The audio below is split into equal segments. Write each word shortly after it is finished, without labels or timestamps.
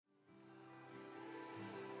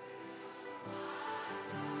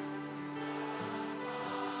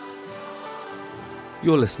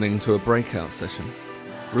You're listening to a breakout session,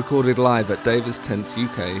 recorded live at Davis Tent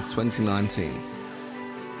UK 2019.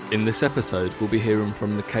 In this episode, we'll be hearing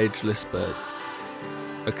from the Cageless Birds,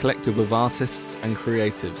 a collective of artists and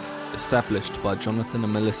creatives established by Jonathan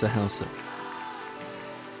and Melissa Hauser.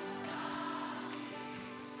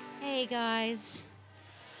 Hey guys.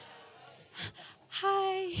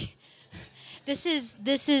 Hi. This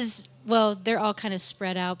is well, they're all kind of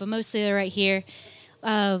spread out, but mostly they're right here.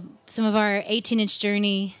 Some of our 18-inch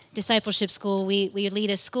journey discipleship school, we lead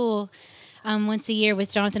a school once a year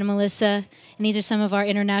with Jonathan and Melissa, and these are some of our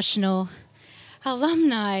international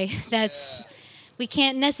alumni. We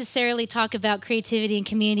can't necessarily talk about creativity and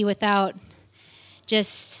community without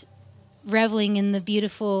just reveling in the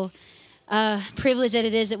beautiful privilege that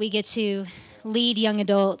it is that we get to lead young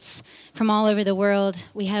adults from all over the world.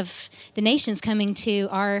 We have the nations coming to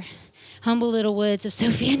our humble little woods of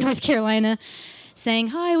Sophia, North Carolina, saying,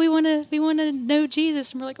 "Hi, we want to know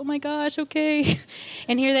Jesus," and we're like, "Oh my gosh, okay."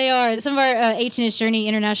 And here they are. Some of our 18-inch Journey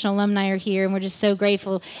International alumni are here, and we're just so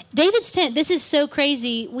grateful. David's Tent. This is so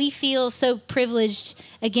crazy. We feel so privileged.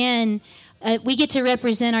 Again, we get to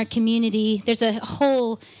represent our community. There's a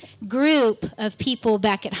whole group of people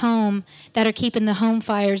back at home that are keeping the home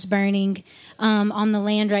fires burning on the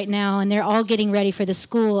land right now, and they're all getting ready for the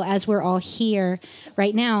school as we're all here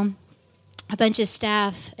right now. A bunch of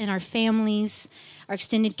staff and our families, our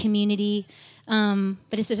extended community.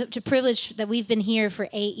 But it's a privilege that we've been here for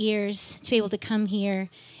 8 years to be able to come here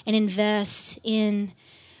and invest in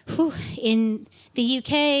the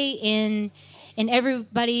UK, in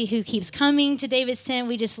everybody who keeps coming to David's Tent.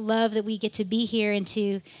 We just love that we get to be here and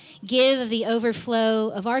to give of the overflow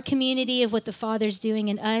of our community, of what the Father's doing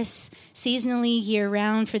in us seasonally,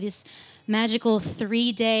 year-round, for this magical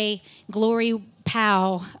 3-day glory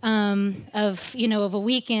pow of a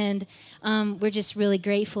weekend. We're just really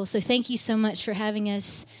grateful. So thank you so much for having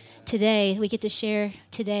us today. We get to share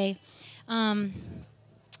today. Well,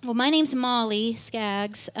 my name's Molly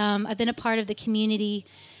Skaggs. I've been a part of the community.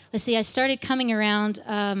 Let's see, I started coming around,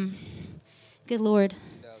 good Lord.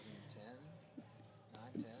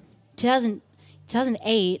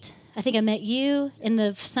 2008. I think I met you in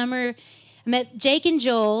the summer. I met Jake and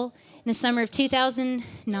Joel in the summer of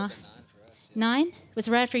 2009. 9? It was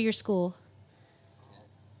right after your school.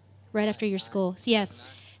 Right after your school. So, yeah.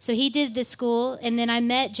 So he did this school, and then I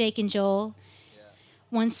met Jake and Joel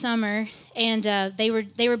one summer, and they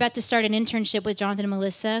were about to start an internship with Jonathan and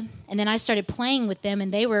Melissa, and then I started playing with them,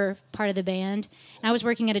 and they were part of the band. And I was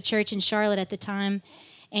working at a church in Charlotte at the time,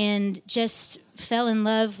 and just fell in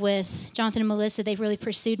love with Jonathan and Melissa. They really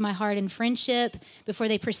pursued my heart in friendship before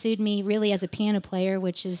they pursued me really as a piano player,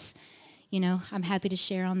 which is, I'm happy to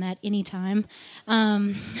share on that anytime.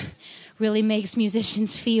 Really makes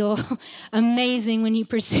musicians feel amazing when you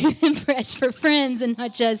pursue them for friends and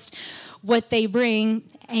not just what they bring.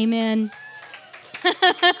 Amen.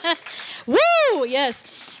 Woo!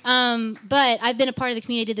 Yes. But I've been a part of the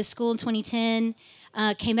community. I did the school in 2010.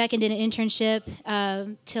 Came back and did an internship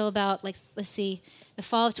till about, the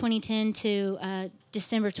fall of 2010 to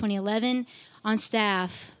December of 2011 on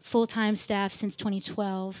staff, full-time staff since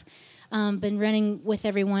 2012. Been running with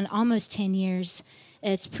everyone almost 10 years.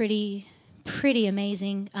 It's pretty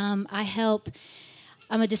amazing. I'm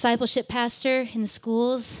a discipleship pastor in the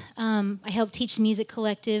schools. I help teach the Music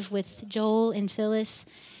Collective with Joel and Phyllis,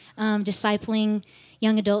 discipling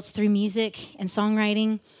young adults through music and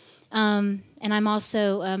songwriting. And I'm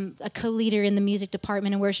also a co-leader in the music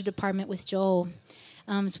department and worship department with Joel.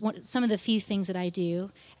 Some of the few things that I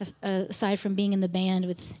do, aside from being in the band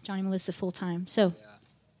with Johnny and Melissa full-time. So.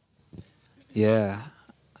 Yeah.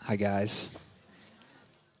 Hi, guys.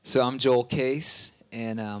 So I'm Joel Case,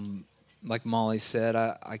 and like Molly said,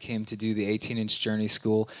 I came to do the 18-inch Journey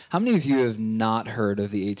School. How many of you have not heard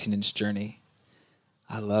of the 18-inch Journey?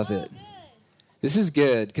 I love it. Good. This is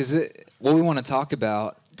good, because what we want to talk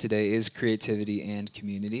about today is creativity and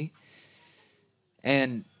community.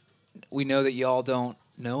 And we know that y'all don't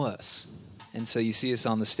know us. And so you see us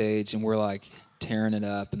on the stage, and we're like tearing it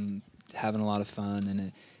up and having a lot of fun,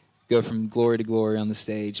 and go from glory to glory on the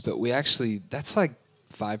stage. But that's like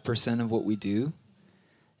 5% of what we do.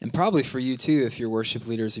 And probably for you too, if you're worship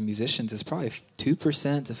leaders and musicians, it's probably 2%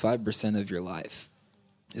 to 5% of your life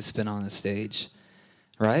is spent on the stage,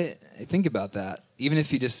 right? Think about that. Even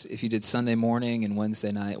if you did Sunday morning and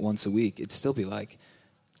Wednesday night once a week, it'd still be like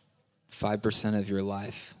 5% of your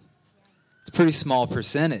life. It's a pretty small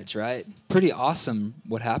percentage, right? Pretty awesome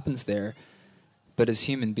what happens there. But as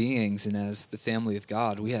human beings and as the family of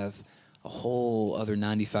God, we have a whole other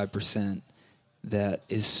 95% that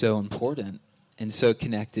is so important and so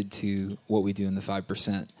connected to what we do in the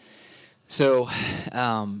 5%. So,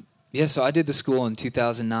 so I did the school in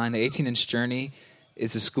 2009. The 18-inch Journey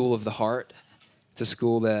is a school of the heart. It's a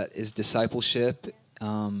school that is discipleship.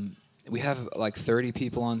 We have like 30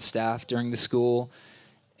 people on staff during the school,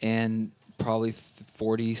 and probably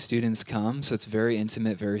 40 students come. So it's very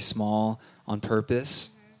intimate, very small, on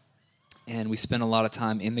purpose. And we spend a lot of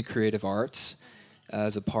time in the creative arts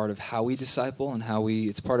as a part of how we disciple and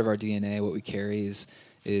it's part of our DNA. What we carry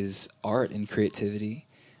is art and creativity.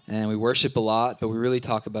 And we worship a lot, but we really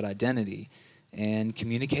talk about identity and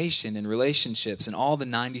communication and relationships and all the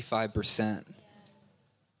 95%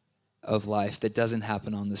 of life that doesn't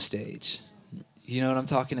happen on the stage. You know what I'm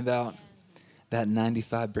talking about? That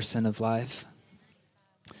 95% of life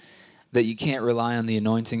that you can't rely on the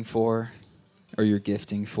anointing for or your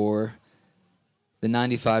gifting for. The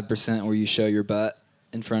 95% where you show your butt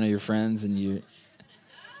in front of your friends and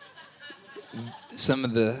some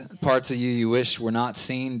of the parts of you wish were not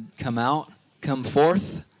seen come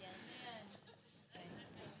forth.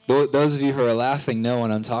 Those of you who are laughing know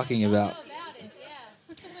what I'm talking about.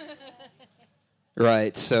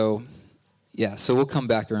 Right, so we'll come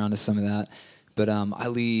back around to some of that. But I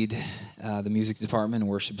lead the music department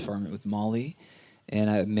and worship department with Molly, and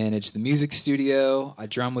I manage the music studio. I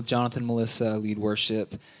drum with Jonathan and Melissa. I lead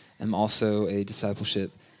worship. I'm also a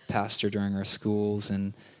discipleship pastor during our schools,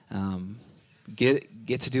 and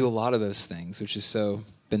get to do a lot of those things, which has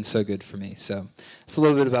been so good for me. So it's a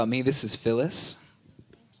little bit about me. This is Phyllis.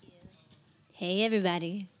 Thank you. Hey,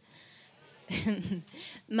 everybody.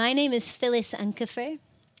 My name is Phyllis Unkefer,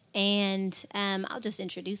 and I'll just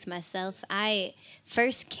introduce myself. I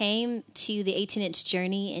first came to the 18-inch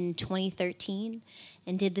Journey in 2013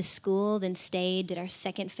 and did the school, then did our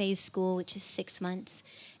second phase school, which is 6 months,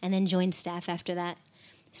 and then joined staff after that.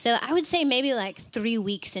 So I would say maybe like 3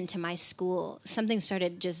 weeks into my school, something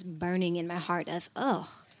started just burning in my heart of, there's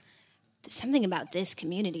something about this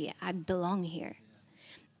community. I belong here.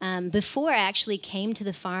 Before I actually came to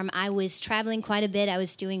the farm, I was traveling quite a bit. I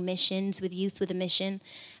was doing missions with Youth with a Mission.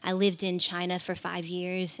 I lived in China for 5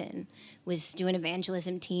 years and was doing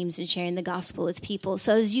evangelism teams and sharing the gospel with people.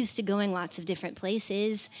 So I was used to going lots of different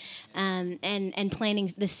places and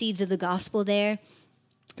planting the seeds of the gospel there.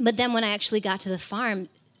 But then when I actually got to the farm,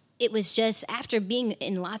 it was just after being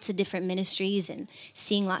in lots of different ministries and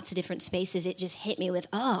seeing lots of different spaces, it just hit me with,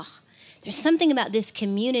 there's something about this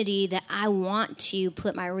community that I want to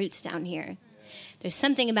put my roots down here. There's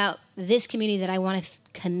something about this community that I want to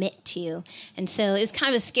commit to. And so it was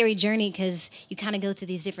kind of a scary journey because you kind of go through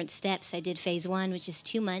these different steps. I did phase 1, which is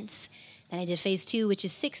 2 months. Then I did phase 2, which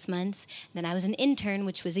is 6 months. Then I was an intern,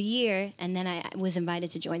 which was a year. And then I was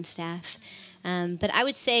invited to join staff. But I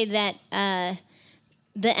would say that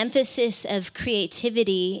the emphasis of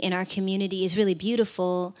creativity in our community is really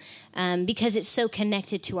beautiful because it's so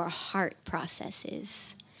connected to our heart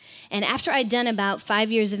processes. And after I'd done about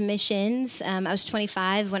 5 years of missions, I was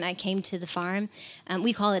 25 when I came to the farm.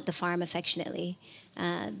 We call it the farm affectionately,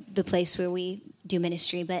 the place where we do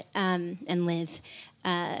ministry and live.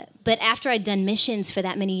 But after I'd done missions for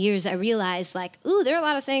that many years, I realized, there are a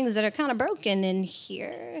lot of things that are kind of broken in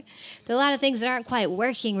here. There are a lot of things that aren't quite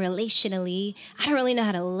working relationally. I don't really know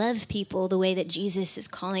how to love people the way that Jesus is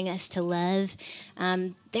calling us to love.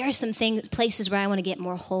 There are some places where I want to get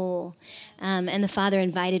more whole. And the Father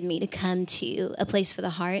invited me to come to a place for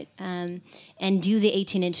the heart and do the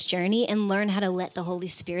 18-inch journey and learn how to let the Holy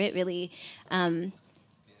Spirit really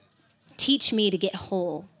teach me to get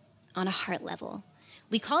whole on a heart level.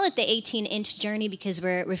 We call it the 18-inch journey because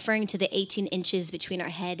we're referring to the 18 inches between our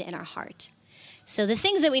head and our heart. So the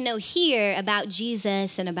things that we know here about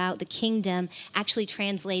Jesus and about the kingdom actually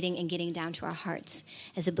translating and getting down to our hearts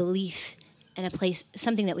as a belief and a place,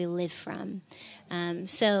 something that we live from.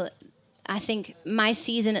 So I think my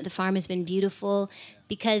season at the farm has been beautiful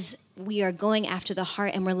because we are going after the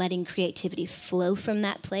heart and we're letting creativity flow from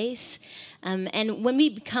that place. And when we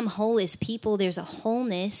become whole as people, there's a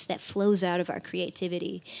wholeness that flows out of our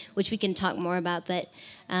creativity, which we can talk more about. But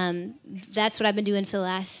that's what I've been doing for the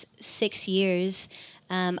last 6 years.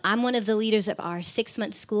 I'm one of the leaders of our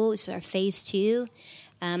 6-month school, which is our phase 2.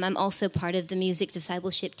 I'm also part of the music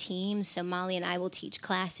discipleship team. So Molly and I will teach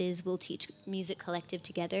classes. We'll teach music collective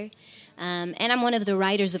together. And I'm one of the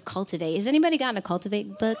writers of Cultivate. Has anybody gotten a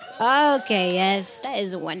Cultivate book? Okay, yes, that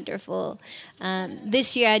is wonderful.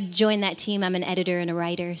 This year I joined that team. I'm an editor and a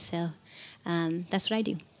writer, so that's what I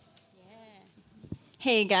do. Yeah.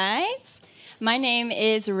 Hey, guys. My name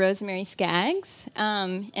is Rosemary Skaggs,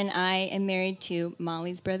 and I am married to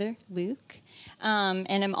Molly's brother, Luke.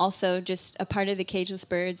 And I'm also just a part of the Cageless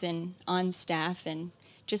Birds and on staff and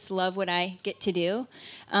just love what I get to do.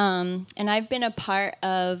 And I've been a part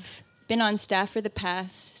of been on staff for the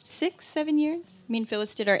past 6-7 years. Me and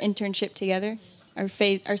Phyllis did our internship together, our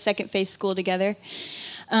second phase school together.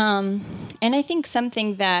 And I think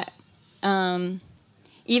something that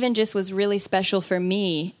even just was really special for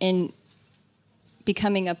me in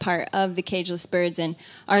becoming a part of the Cageless Birds and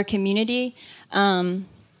our community,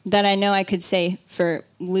 that I know I could say for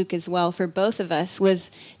Luke as well, for both of us,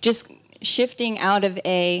 was just shifting out of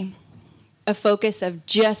a focus of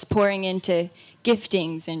just pouring into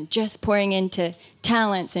giftings and just pouring into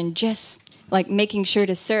talents and just like making sure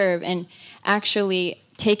to serve, and actually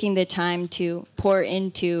taking the time to pour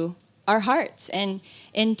into our hearts and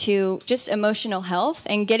into just emotional health,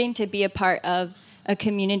 and getting to be a part of a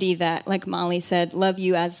community that, like Molly said, love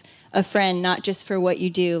you as a friend, not just for what you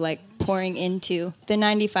do, like pouring into the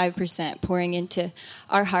 95%, pouring into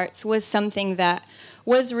our hearts, was something that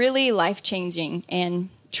was really life-changing and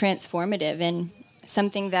transformative, and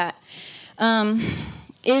something that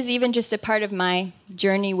is even just a part of my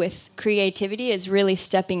journey with creativity, is really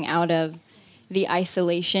stepping out of the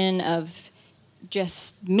isolation of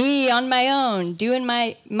just me on my own, doing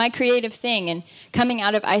my creative thing, and coming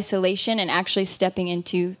out of isolation and actually stepping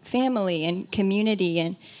into family and community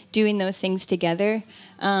and doing those things together.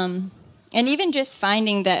 And even just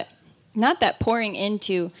finding that, not that pouring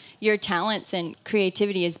into your talents and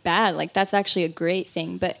creativity is bad, like that's actually a great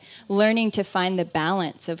thing, but learning to find the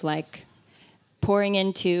balance of like pouring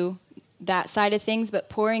into that side of things, but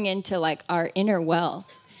pouring into like our inner well,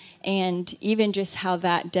 and even just how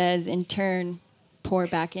that does in turn pour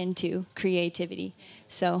back into creativity.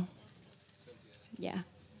 So, yeah.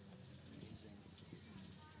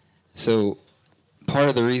 So part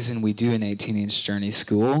of the reason we do an 18-inch journey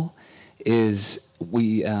school is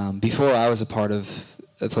we, before I was a part of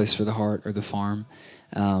A Place for the Heart or the Farm,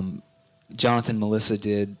 Jonathan and Melissa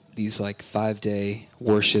did these like 5-day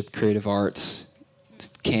worship creative arts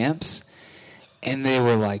camps, and they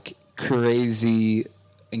were like crazy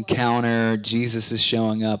encounter. Jesus is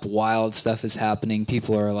showing up, wild stuff is happening,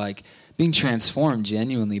 people are like being transformed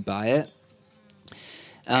genuinely by it.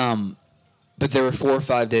 But they were 4 or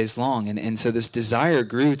 5 days long, and so this desire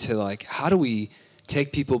grew to like, how do we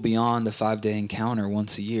take people beyond a 5-day encounter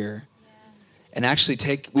once a year, and actually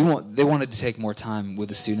they wanted to take more time with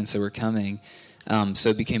the students that were coming. So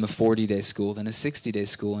it became a 40-day school, then a 60-day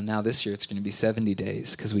school, and now this year it's going to be 70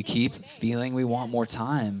 days, because we keep feeling we want more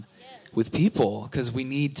time with people, because we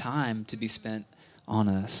need time to be spent on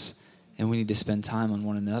us, and we need to spend time on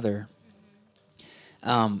one another.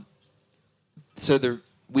 So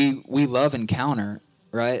we love encounter,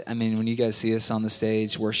 right? I mean, when you guys see us on the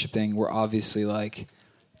stage worshiping, we're obviously like,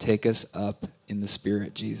 take us up in the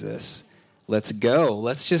Spirit, Jesus. Let's go.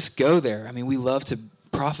 Let's just go there. I mean, we love to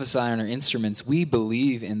prophesy on our instruments. We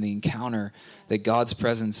believe in the encounter that God's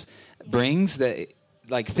presence brings, that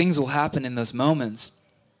like things will happen in those moments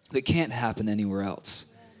that can't happen anywhere else,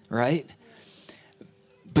 right?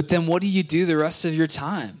 But then what do you do the rest of your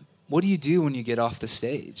time? What do you do when you get off the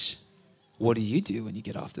stage? What do you do when you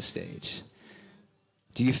get off the stage?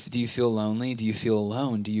 Do you feel lonely? Do you feel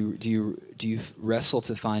alone? Do you wrestle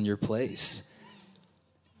to find your place?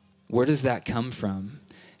 Where does that come from?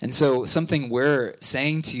 And so something we're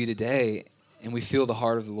saying to you today, and we feel the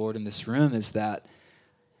heart of the Lord in this room, is that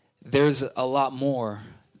there's a lot more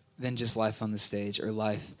than just life on the stage, or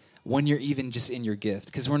life when you're even just in your gift.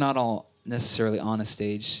 Because we're not all necessarily on a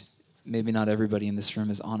stage. Maybe not everybody in this room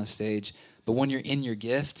is on a stage. But when you're in your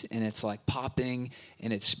gift and it's like popping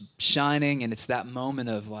and it's shining and it's that moment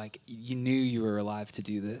of like, you knew you were alive to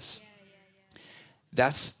do this.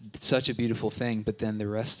 That's such a beautiful thing. But then the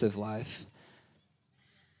rest of life,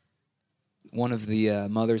 one of the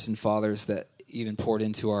mothers and fathers that even poured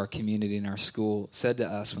into our community and our school said to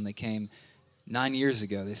us when they came 9 years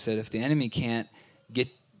ago, they said, if the enemy can't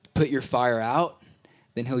put your fire out,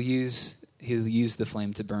 then he'll use the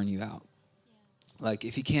flame to burn you out. Like,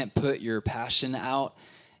 if he can't put your passion out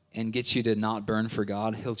and get you to not burn for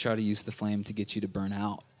God, he'll try to use the flame to get you to burn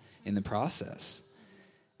out in the process.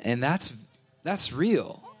 And that's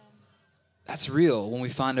real. That's real when we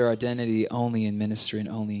find our identity only in ministry and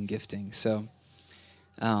only in gifting. So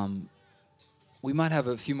we might have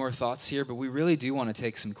a few more thoughts here, but we really do want to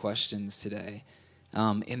take some questions today.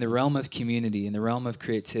 In the realm of community, in the realm of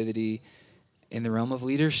creativity, in the realm of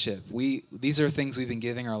leadership. These are things we've been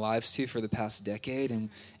giving our lives to for the past decade, and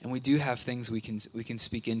we do have things we can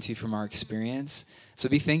speak into from our experience. So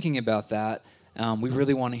be thinking about that. We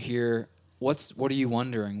really want to hear what are you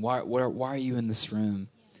wondering? Why are you in this room?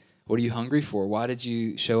 What are you hungry for? Why did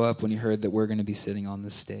you show up when you heard that we're going to be sitting on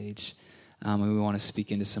this stage? And we want to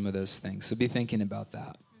speak into some of those things. So be thinking about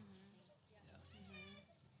that.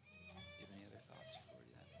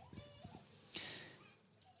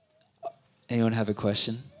 Anyone have a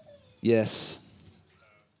question? Yes.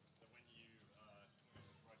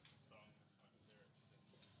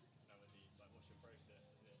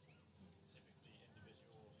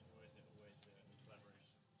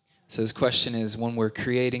 So his question is, when we're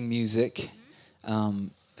creating music,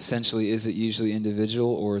 essentially, is it usually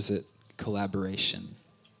individual or is it collaboration?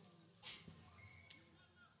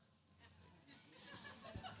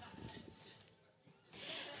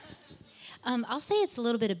 I'll say it's a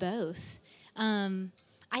little bit of both.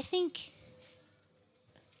 I think,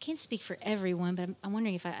 I can't speak for everyone, but I'm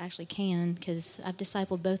wondering if I actually can, because I've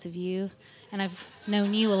discipled both of you, and I've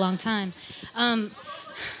known you a long time. I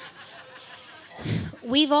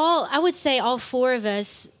would say all four of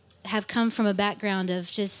us have come from a background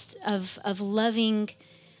of just of loving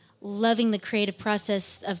the creative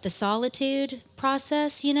process of the solitude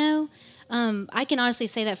process, you know. I can honestly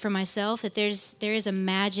say that for myself, that there is a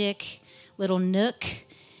magic little nook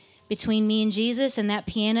between me and Jesus and that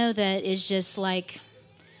piano that is just like,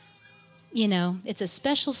 you know, it's a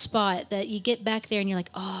special spot that you get back there and you're like,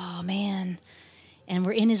 oh man. And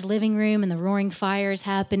we're in his living room and the roaring fire is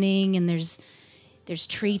happening and there's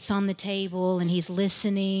treats on the table and he's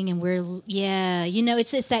listening and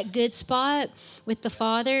it's that good spot with the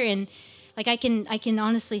Father. And like I can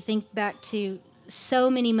honestly think back to so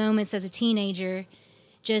many moments as a teenager,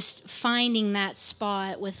 just finding that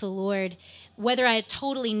spot with the Lord, whether I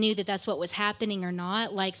totally knew that that's what was happening or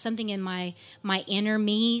not. Like something in my inner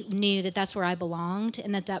me knew that that's where I belonged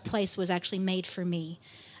and that place was actually made for me.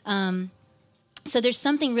 So there's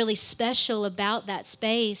something really special about that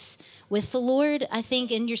space with the Lord, I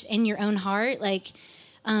think, in your own heart. Like,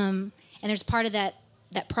 and there's part of that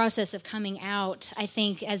process of coming out, I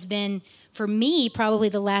think, has been, for me, probably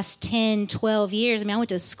the last 10, 12 years. I mean, I went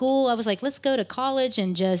to school. I was like, let's go to college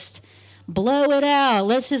and just blow it out.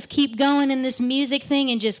 Let's just keep going in this music thing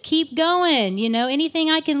and just keep going. You know, anything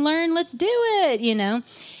I can learn, let's do it, you know.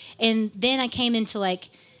 And then I came into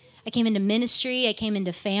ministry, I came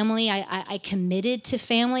into family, I committed to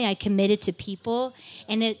family, I committed to people,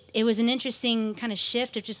 and it was an interesting kind of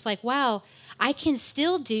shift of just like, wow, I can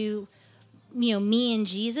still do, you know, me and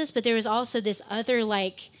Jesus, but there was also this other,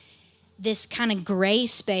 like, this kind of gray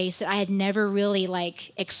space that I had never really,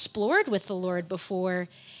 like, explored with the Lord before,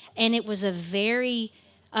 and it was a very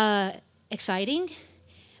exciting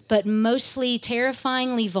but mostly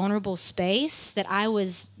terrifyingly vulnerable space that I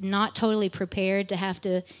was not totally prepared to have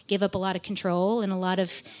to give up a lot of control and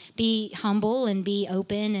be humble and be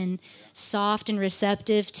open and soft and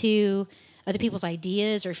receptive to other people's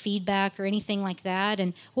ideas or feedback or anything like that.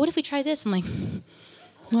 And what if we try this? I'm like,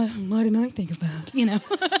 why didn't I think of that? You know,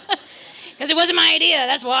 because it wasn't my idea.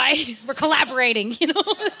 That's why we're collaborating. You know,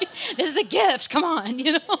 this is a gift. Come on,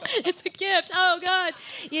 you know, it's a gift. Oh God,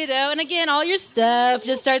 you know. And again, all your stuff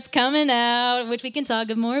just starts coming out, which we can talk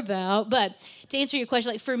more about. But to answer your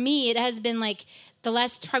question, like for me, it has been like the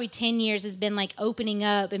last probably 10 years has been like opening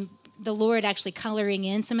up and the Lord actually coloring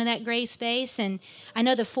in some of that gray space. And I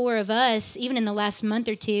know the four of us, even in the last month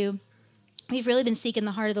or two, we've really been seeking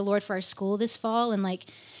the heart of the Lord for our school this fall and like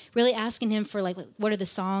really asking him for like what are the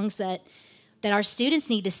songs that our students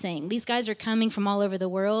need to sing. These guys are coming from all over the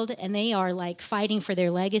world, and they are like fighting for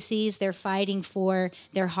their legacies. They're fighting for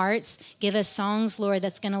their hearts. Give us songs, Lord,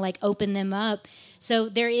 that's going to like open them up. So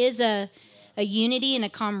there is a unity and a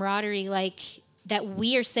camaraderie like that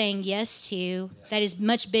we are saying yes to that is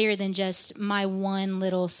much bigger than just my one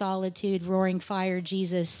little solitude, roaring fire,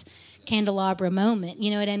 Jesus, candelabra moment.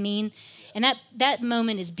 You know what I mean? And that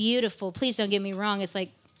moment is beautiful. Please don't get me wrong. It's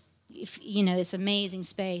like, you know, it's amazing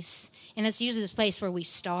space. And that's usually the place where we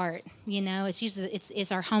start, you know. It's usually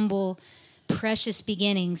it's our humble, precious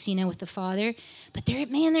beginnings, you know, with the Father. But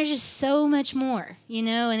there's just so much more, you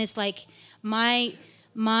know. And it's like mine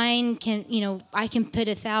can, you know, I can put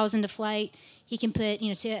 1,000 to flight. He can put,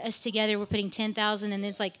 you know, us together, we're putting 10,000, and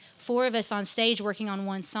it's like four of us on stage working on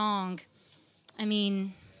one song. I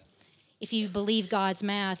mean, if you believe God's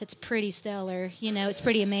math, it's pretty stellar, you know. It's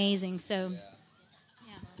pretty amazing. So,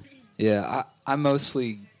 yeah, I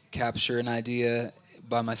mostly capture an idea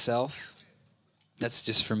by myself. That's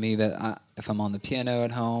just for me, that if I'm on the piano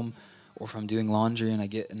at home or if I'm doing laundry and I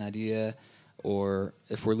get an idea, or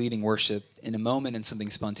if we're leading worship in a moment and something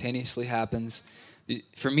spontaneously happens,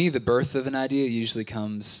 for me the birth of an idea usually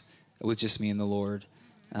comes with just me and the Lord,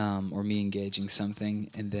 or me engaging something,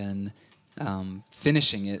 and then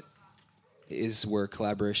finishing it is where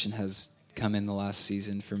collaboration has come in the last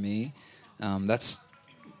season for me.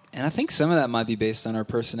 And I think some of that might be based on our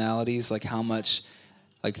personalities, like how much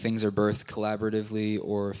like things are birthed collaboratively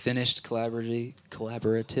or finished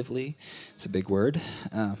collaboratively. It's a big word.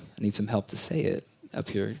 I need some help to say it. up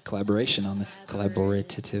here, collaboration on the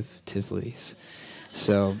collaboratively.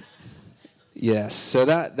 So, yes, so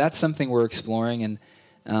that's something we're exploring,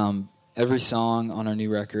 and every song on our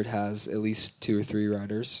new record has at least 2 or 3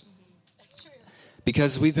 writers. That's true.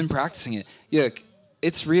 Because we've been practicing it. Yeah,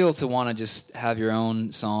 it's real to want to just have your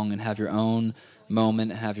own song and have your own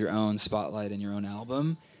moment and have your own spotlight in your own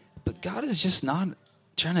album, but God is just not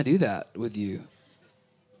trying to do that with you.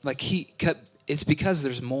 Like it's because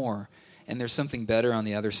there's more, and there's something better on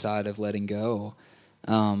the other side of letting go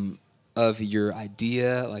of your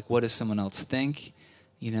idea. Like, what does someone else think?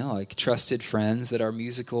 You know, like trusted friends that are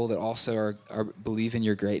musical that also are believe in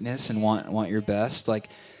your greatness and want your best. Like,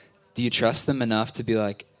 do you trust them enough to be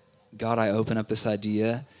like, God, I open up this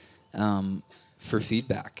idea for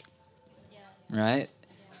feedback, right?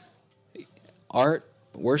 Art,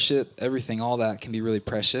 worship, everything, all that can be really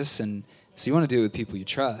precious, and so you want to do it with people you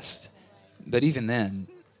trust. But even then,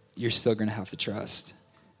 you're still going to have to trust.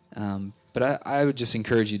 But I would just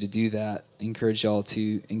encourage you to do that. Encourage y'all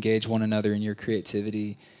to engage one another in your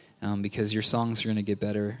creativity, because your songs are going to get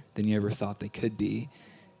better than you ever thought they could be.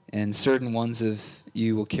 And certain ones of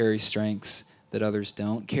you will carry strengths that others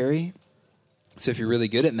don't carry. So if you're really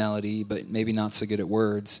good at melody, but maybe not so good at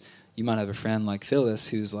words, you might have a friend like Phyllis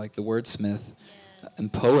who's like the wordsmith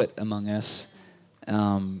and poet among us.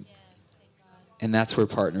 And that's where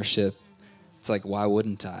partnership, it's like, why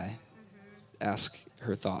wouldn't I ask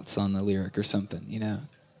her thoughts on the lyric or something, you know?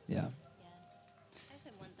 Yeah. I just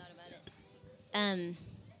have one thought about it.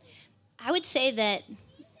 I would say that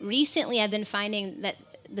recently I've been finding that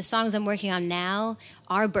the songs I'm working on now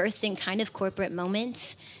are birthed in kind of corporate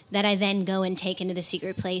moments that I then go and take into the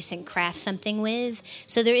secret place and craft something with.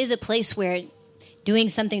 So there is a place where doing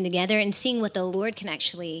something together and seeing what the Lord can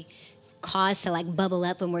actually cause to like bubble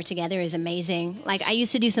up when we're together is amazing. Like, I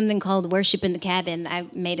used to do something called Worship in the Cabin. I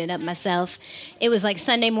made it up myself. It was like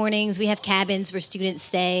Sunday mornings. We have cabins where students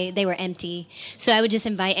stay. They were empty. So I would just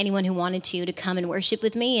invite anyone who wanted to come and worship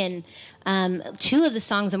with me. And 2 of the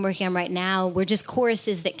songs I'm working on right now were just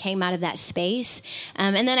choruses that came out of that space.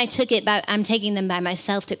 And then I'm taking them by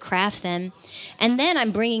myself to craft them. And then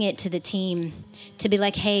I'm bringing it to the team to be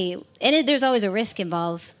like, hey, and there's always a risk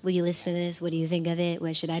involved. Will you listen to this? What do you think of it?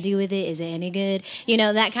 What should I do with it? Is it any good? You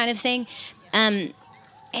know, that kind of thing. And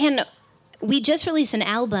we just released an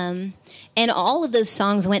album, and all of those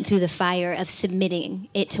songs went through the fire of submitting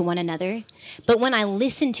it to one another. But when I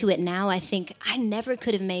listen to it now, I think I never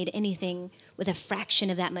could have made anything with a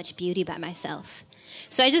fraction of that much beauty by myself.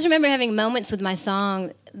 So I just remember having moments with my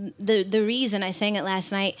song. The reason I sang it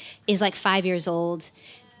last night is like 5 years old.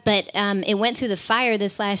 But it went through the fire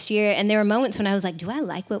this last year, and there were moments when I was like, do I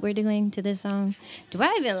like what we're doing to this song? Do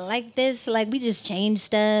I even like this? Like, we just changed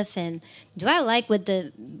stuff, and do I like what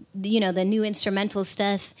the new instrumental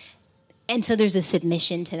stuff? And so there's a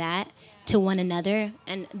submission to that, to one another,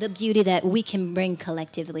 and the beauty that we can bring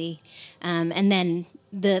collectively. And then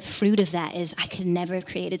the fruit of that is I could never have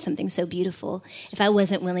created something so beautiful if I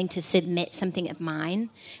wasn't willing to submit something of mine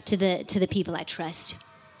to the people I trust.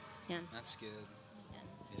 Yeah. That's good.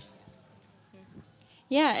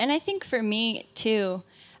 Yeah, and I think for me, too,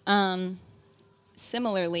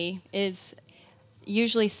 similarly, is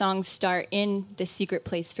usually songs start in the secret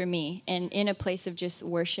place for me and in a place of just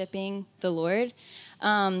worshiping the Lord.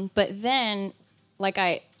 But then, like,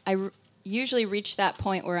 I usually reach that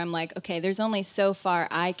point where I'm like, okay, there's only so far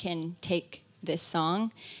I can take this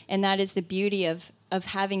song, and that is the beauty of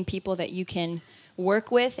having people that you can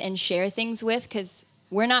work with and share things with, because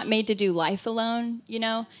we're not made to do life alone, you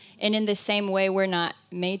know? And in the same way, we're not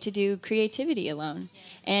made to do creativity alone.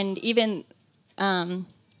 And even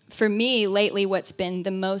for me, lately, what's been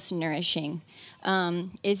the most nourishing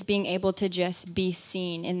is being able to just be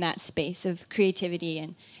seen in that space of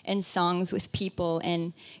creativity and songs with people,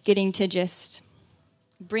 and getting to just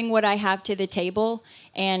bring what I have to the table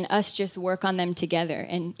and us just work on them together.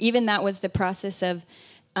 And even that was the process of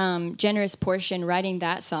Generous Portion. Writing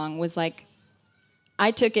that song was like, I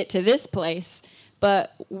took it to this place,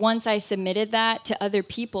 but once I submitted that to other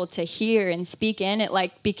people to hear and speak in, it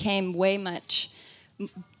like became way much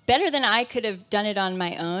better than I could have done it on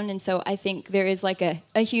my own. And so I think there is like a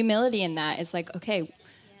humility in that. It's like, okay,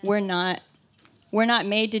 we're not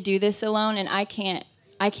made to do this alone, and I can't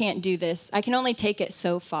do this. I can only take it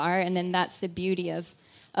so far, and then that's the beauty of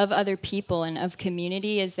other people and of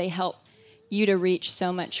community, is they help you to reach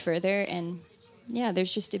so much further. And yeah,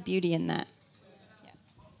 there's just a beauty in that.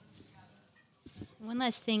 One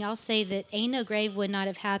last thing, I'll say that Ain't No Grave would not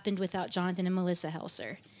have happened without Jonathan and Melissa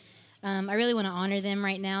Helser. I really want to honor them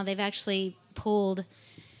right now. They've actually pulled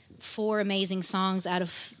 4 amazing songs out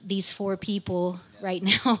of these 4 people right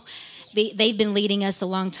now. They've been leading us a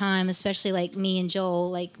long time, especially like me and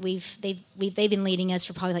Joel. Like they've been leading us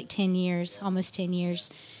for probably like 10 years, almost 10 years,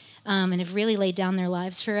 and have really laid down their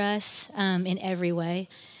lives for us in every way,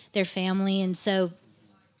 their family. And so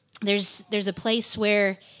there's a place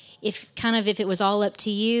where if it was all up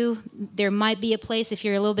to you, there might be a place if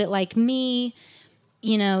you're a little bit like me.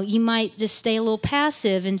 You know, you might just stay a little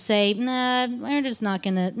passive and say, nah, we're just not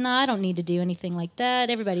going to, I don't need to do anything like that.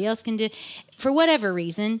 Everybody else can do, for whatever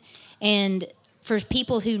reason. And for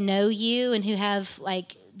people who know you and who have,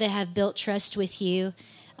 that have built trust with you,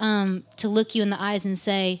 to look you in the eyes and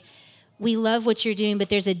say, we love what you're doing, but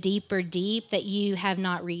there's a deeper deep that you have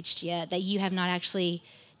not reached yet, that you have not actually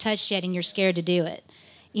touched yet, and you're scared to do it.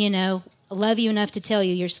 You know, I love you enough to tell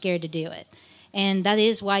you you're scared to do it. And that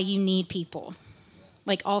is why you need people.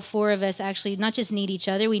 Like all 4 of us actually not just need each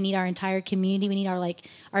other, we need our entire community. We need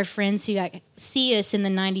our friends who see us in the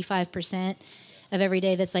 95% of every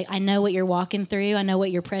day that's like, I know what you're walking through. I know what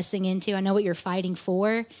you're pressing into. I know what you're fighting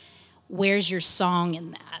for. Where's your song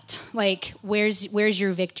in that? Like, where's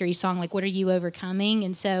your victory song? Like, what are you overcoming?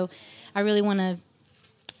 And so I really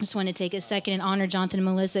just want to take a second and honor Jonathan and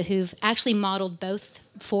Melissa, who've actually modeled both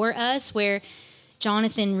for us, where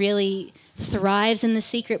Jonathan really thrives in the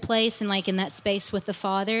secret place and in that space with the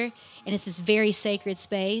Father, and it's this very sacred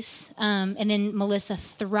space. And then Melissa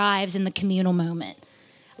thrives in the communal moment.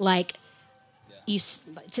 To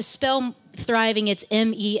spell thriving, it's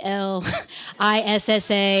MELISSA.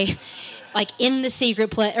 In the secret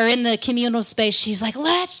place or in the communal space, she's like,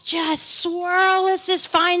 let's just swirl, let's just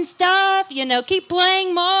find stuff, keep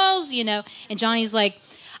playing malls, And Johnny's like,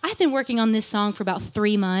 I've been working on this song for about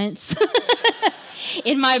 3 months.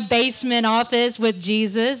 In my basement office with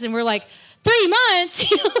Jesus, and we're like, 3 months?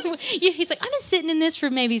 He's like, I've been sitting in this for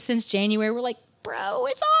maybe since January. We're like, bro,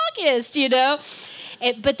 it's August,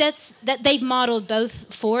 But that they've modeled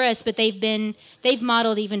both for us, but they've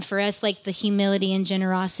modeled even for us the humility and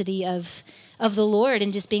generosity of the Lord,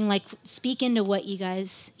 and just being like, speak into what you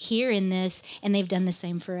guys hear in this, and they've done the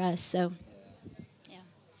same for us. So, yeah.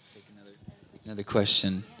 Let's take another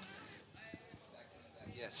question.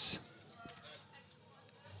 Yes.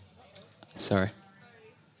 Sorry.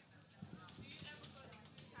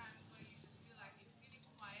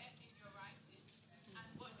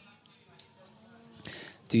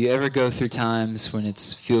 Do you ever go through times when it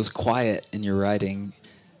feels quiet in your writing?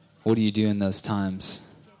 What do you do in those times?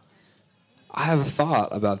 I have a thought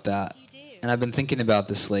about that, and I've been thinking about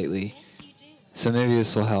this lately. So maybe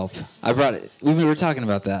this will help. I brought it. We were talking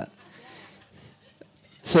about that.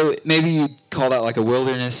 So maybe you call that a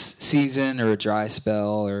wilderness season or a dry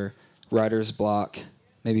spell or writer's block,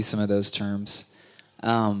 maybe some of those terms.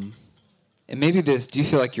 And maybe do you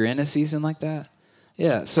feel like you're in a season like that?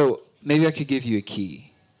 Yeah, so maybe I could give you a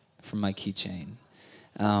key from my keychain.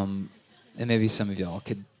 And maybe some of y'all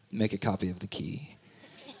could make a copy of the key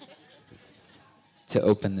to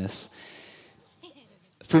open this.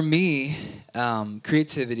 For me,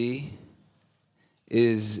 creativity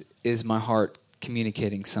is my heart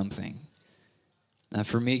communicating something.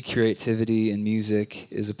 For me, creativity and music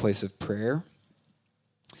is a place of prayer.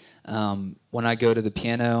 When I go to the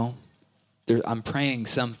piano, I'm praying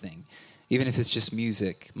something. Even if it's just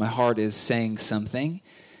music, my heart is saying something.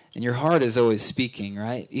 And your heart is always speaking,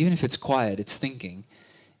 right? Even if it's quiet, it's thinking.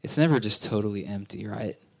 It's never just totally empty,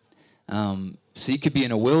 right? So you could be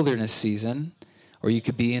in a wilderness season, or you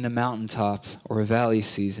could be in a mountaintop or a valley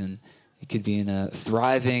season. You could be in a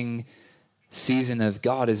thriving season of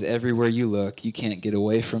God is everywhere you look. You can't get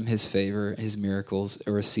away from his favor, his miracles,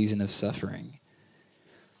 or a season of suffering.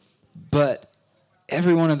 But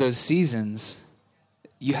every one of those seasons,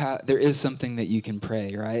 there is something that you can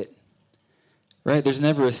pray, right? Right? There's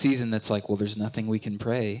never a season that's like, well, there's nothing we can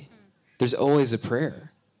pray. There's always a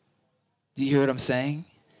prayer. Do you hear what I'm saying?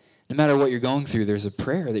 No matter what you're going through, there's a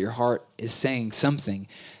prayer that your heart is saying something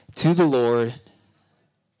to the Lord,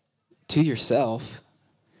 to yourself,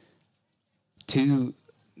 to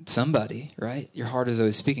somebody, right? Your heart is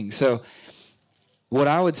always speaking. So what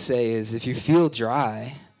I would say is if you feel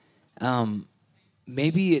dry,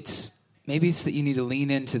 maybe it's that you need to lean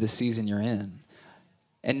into the season you're in.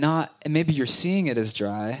 And maybe you're seeing it as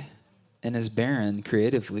dry and as barren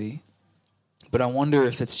creatively, but I wonder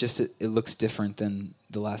if it's just it looks different than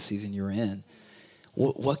the last season you were in.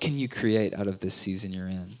 What can you create out of this season you're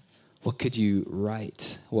in? What could you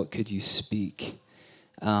write? What could you speak?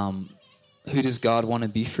 Who does God want to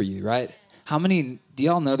be for you, right? How many, do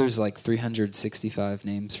y'all know there's 365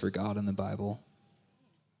 names for God in the Bible?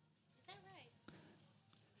 Is that right?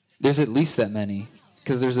 There's at least that many,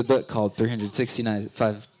 because there's a book called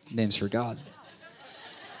 365 names for God.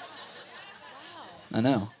 I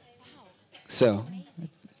know. So,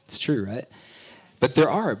 it's true, right? But there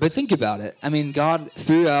are. But think about it. I mean, God,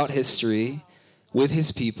 throughout history, with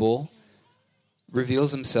his people,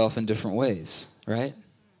 reveals himself in different ways, right?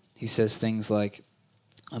 He says things like,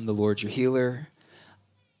 I'm the Lord your healer.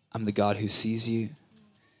 I'm the God who sees you.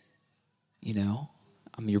 You know,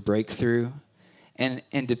 I'm your breakthrough. And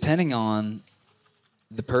depending on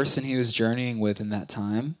the person he was journeying with in that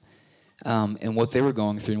time, and what they were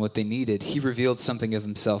going through and what they needed, he revealed something of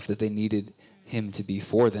himself that they needed him to be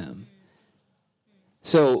for them.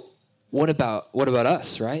 So what about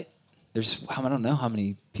us, right? I don't know how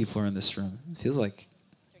many people are in this room. It feels like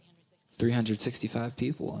 365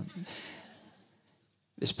 people.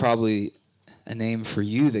 There's probably a name for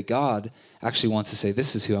you that God actually wants to say,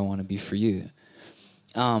 this is who I want to be for you.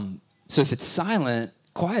 So if it's silent,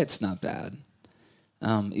 quiet's not bad.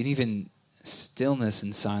 And even stillness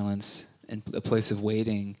and silence and a place of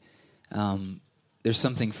waiting, there's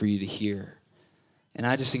something for you to hear. And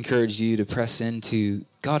I just encourage you to press into,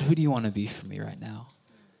 God, who do you want to be for me right now?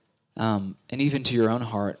 And even to your own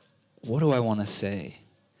heart, what do I want to say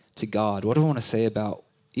to God? What do I want to say about,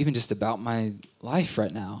 even just about my life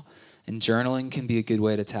right now? And journaling can be a good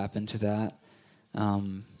way to tap into that.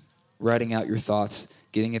 Writing out your thoughts,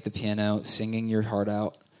 getting at the piano, singing your heart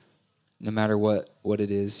out, no matter what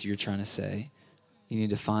it is you're trying to say. You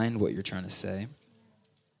need to find what you're trying to say.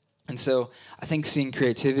 And so I think seeing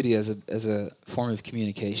creativity as a form of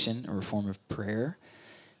communication or a form of prayer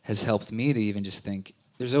has helped me to even just think,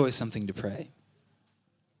 there's always something to pray.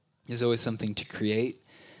 There's always something to create.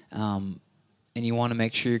 And you want to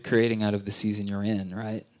make sure you're creating out of the season you're in,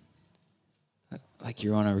 right? Like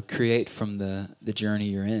you want to create from the journey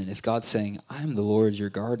you're in. If God's saying, I'm the Lord your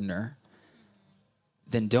gardener,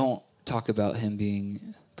 then don't talk about him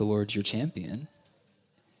being the Lord your champion.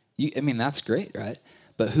 That's great, right?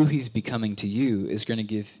 But who he's becoming to you is going to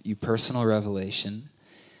give you personal revelation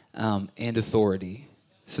and authority,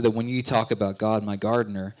 so that when you talk about God, my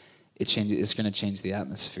gardener, it's going to change the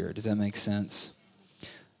atmosphere. Does that make sense?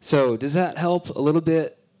 So does that help a little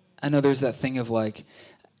bit? I know there's that thing of like,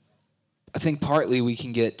 I think partly we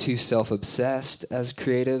can get too self-obsessed as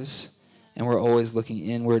creatives, and we're always looking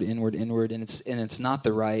inward, and it's not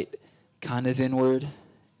the right kind of inward.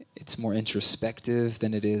 It's more introspective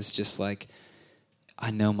than it is just like,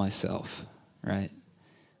 I know myself, right?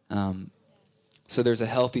 So there's a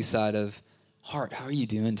healthy side of heart. How are you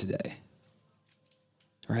doing today?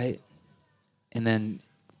 Right? And then,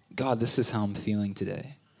 God, this is how I'm feeling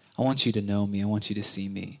today. I want you to know me. I want you to see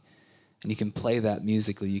me. And you can play that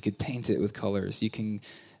musically. You could paint it with colors. You can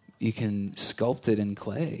sculpt it in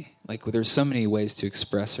clay. Like, there's so many ways to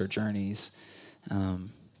express our journeys.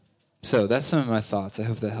 So that's some of my thoughts. I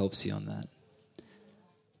hope that helps you on that.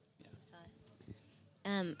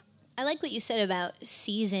 I like what you said about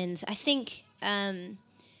seasons. I think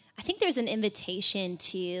there's an invitation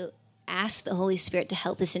to ask the Holy Spirit to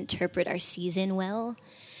help us interpret our season well.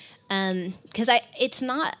 Because it's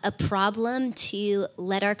not a problem to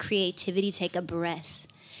let our creativity take a breath,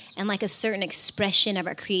 and like a certain expression of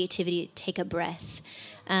our creativity take a breath.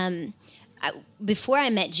 Before I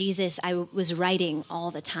met Jesus, I was writing all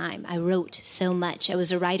the time. I wrote so much. I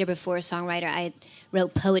was a writer before a songwriter. I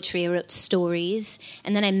wrote poetry, I wrote stories.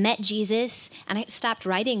 And then I met Jesus, and I stopped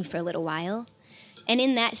writing for a little while. And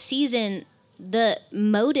in that season, the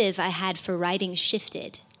motive I had for writing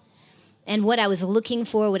shifted. And what I was looking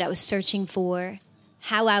for, what I was searching for,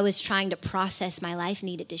 how I was trying to process my life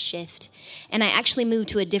needed to shift. And I actually moved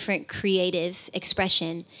to a different creative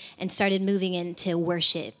expression and started moving into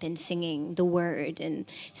worship and singing the word and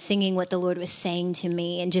singing what the Lord was saying to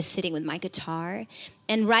me and just sitting with my guitar.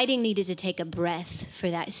 And writing needed to take a breath for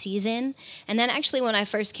that season. And then actually when I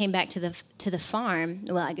first came back to the farm,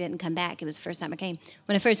 well, I didn't come back. It was the first time I came.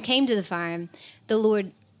 When I first came to the farm, the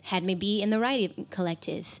Lord had me be in the writing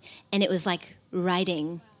collective. And it was like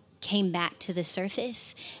writing came back to the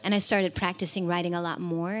surface, and I started practicing writing a lot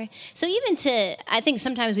more. So I think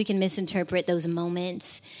sometimes we can misinterpret those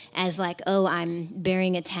moments as like, oh, I'm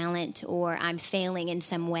burying a talent or I'm failing in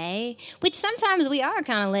some way, which sometimes we are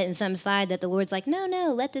kind of letting some slide that the Lord's like, no,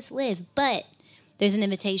 let this live. But there's an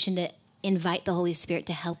invitation to invite the Holy Spirit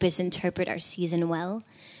to help us interpret our season well.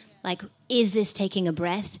 Like, is this taking a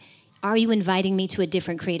breath? Are you inviting me to a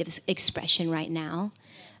different creative expression right now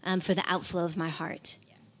for the outflow of my heart?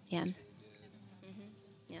 Yeah. Mm-hmm.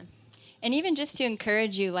 Yeah. And even just to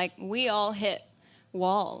encourage you, like, we all hit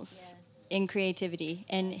walls in creativity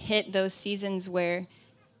and hit those seasons where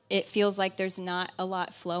it feels like there's not a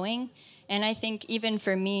lot flowing. And I think even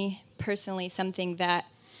for me personally, something that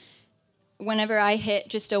whenever I hit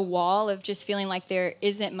just a wall of just feeling like there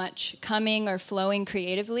isn't much coming or flowing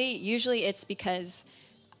creatively, usually it's because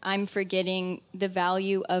I'm forgetting the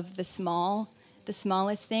value of the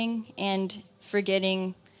smallest thing, and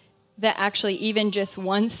forgetting that actually even just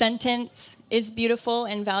one sentence is beautiful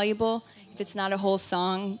and valuable. If it's not a whole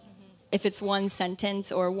song, if it's one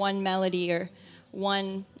sentence or one melody or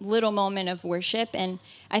one little moment of worship. And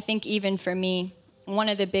I think even for me, one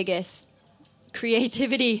of the biggest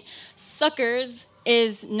creativity suckers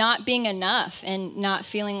is not being enough and not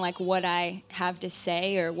feeling like what I have to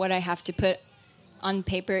say or what I have to put on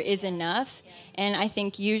paper is enough. And I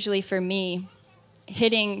think usually for me,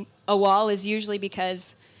 hitting a wall is usually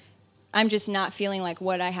because I'm just not feeling like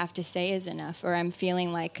what I have to say is enough, or I'm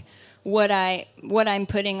feeling like what I'm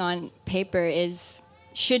putting on paper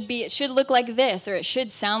should look like this, or it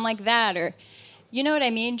should sound like that, or you know what I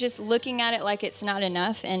mean? Just looking at it like it's not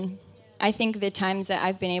enough. And I think the times that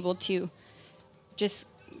I've been able to just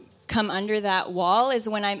come under that wall is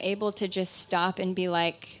when I'm able to just stop and be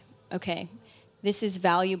like, okay, this is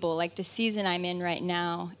valuable. Like the season I'm in right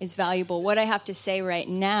now is valuable. What I have to say right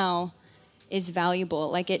now is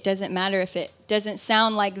valuable. Like it doesn't matter if it doesn't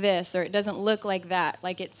sound like this or it doesn't look like that.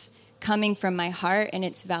 Like it's coming from my heart and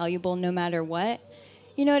it's valuable no matter what.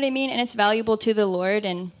 You know what I mean? And it's valuable to the Lord.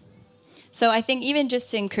 And so I think even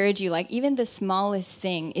just to encourage you, like even the smallest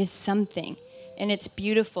thing is something and it's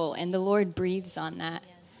beautiful and the Lord breathes on that.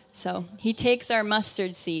 So he takes our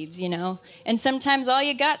mustard seeds, you know, and sometimes all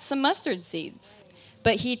you got's some mustard seeds,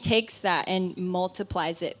 but he takes that and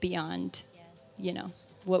multiplies it beyond, you know,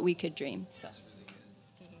 what we could dream. So.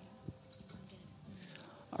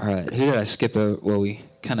 All right, who did I skip over? Well, we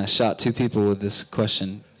kind of shot two people with this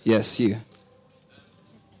question. Yes, you.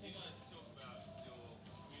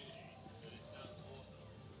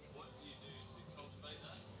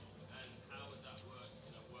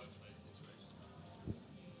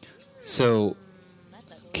 So,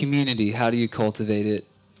 community, how do you cultivate it?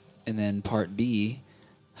 And then part B,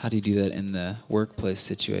 how do you do that in the workplace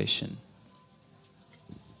situation?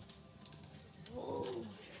 Come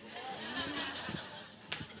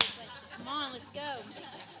on, let's go.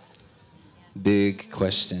 Big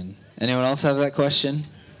question. Anyone else have that question?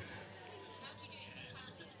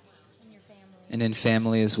 And in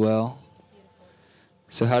family as well.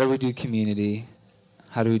 So how do we do community?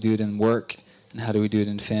 How do we do it in work? And how do we do it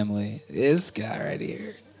in family? This guy right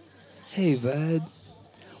here. Hey, bud.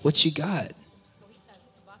 What you got?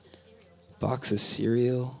 Box of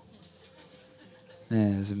cereal. That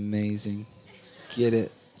is amazing. Get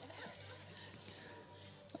it.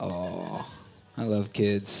 Oh, I love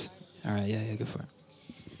kids. All right, yeah, go for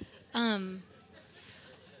it.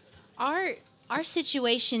 Our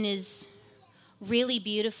situation is really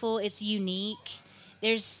beautiful. It's unique.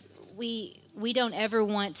 We don't ever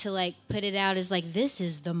want to like put it out as like this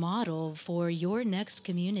is the model for your next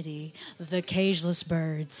community, the Cageless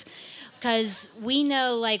Birds, because we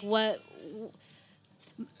know like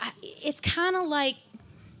it's kind of like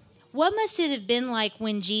what must it have been like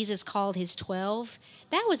when Jesus called his 12?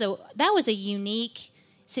 That was a unique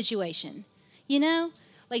situation, you know,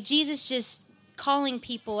 like Jesus just calling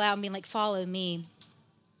people out and being like, follow me.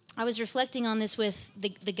 I was reflecting on this with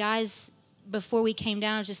the guys before we came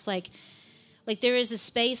down. I was just like there is a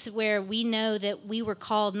space where we know that we were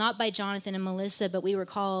called not by Jonathan and Melissa, but we were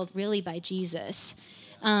called really by Jesus.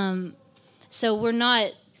 So we're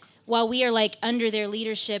not, while we are like under their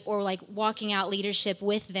leadership or like walking out leadership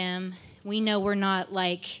with them, we know we're not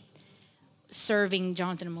like serving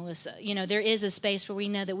Jonathan and Melissa. You know, there is a space where we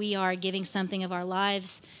know that we are giving something of our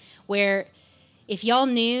lives where if y'all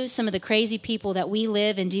knew some of the crazy people that we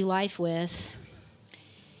live and do life with,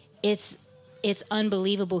 it's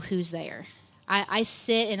unbelievable who's there. I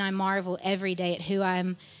sit and I marvel every day at who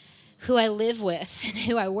I live with and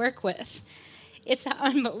who I work with. It's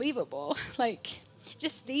unbelievable. Like,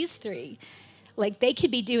 just these three. Like, they could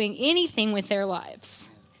be doing anything with their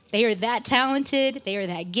lives. They are that talented. They are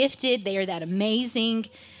that gifted. They are that amazing.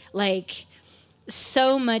 Like,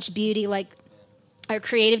 so much beauty. Like, our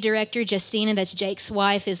creative director, Justina, that's Jake's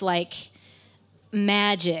wife, is like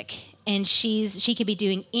magic. And she could be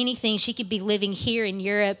doing anything. She could be living here in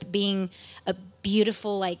Europe, being a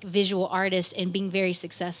beautiful, like, visual artist and being very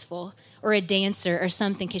successful, or a dancer or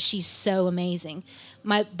something, because she's so amazing.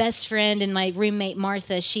 My best friend and my roommate,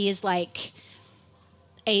 Martha, she is like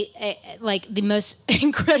like the most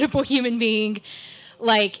incredible human being,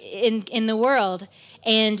 like, in the world.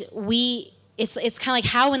 And it's kind of like,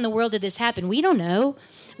 how in the world did this happen? We don't know.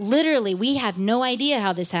 Literally, we have no idea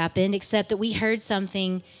how this happened, except that we heard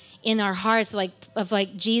something in our hearts,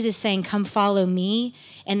 like Jesus saying, "Come follow me,"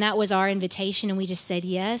 and that was our invitation, and we just said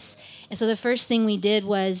yes. And so the first thing we did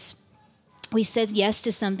was we said yes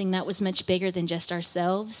to something that was much bigger than just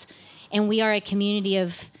ourselves. And we are a community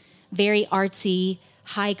of very artsy,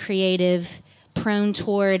 high creative, prone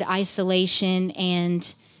toward isolation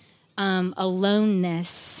and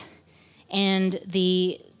aloneness, and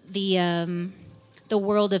the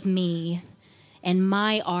world of me and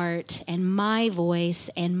my art and my voice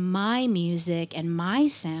and my music and my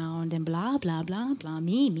sound and blah blah blah blah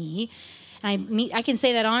me. And I can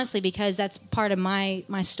say that honestly because that's part of my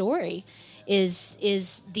story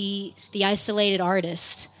is the isolated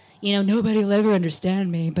artist. You know, nobody will ever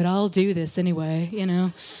understand me, but I'll do this anyway, you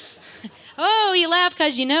know. Oh, you laugh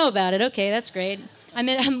because you know about it. Okay, that's great. I'm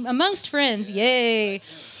amongst friends. Yay.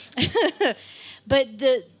 But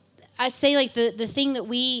I'd say like the thing that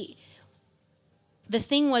was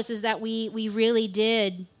that we really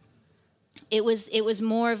did, it was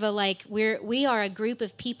more of a like we are a group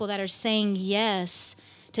of people that are saying yes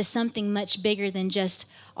to something much bigger than just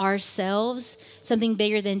ourselves, something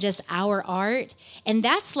bigger than just our art. And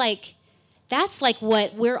that's like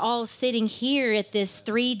what we're all sitting here at this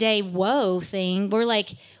 3-day whoa thing.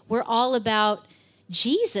 We're all about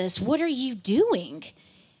Jesus. What are you doing?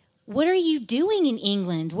 What are you doing in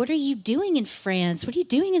England? What are you doing in France? What are you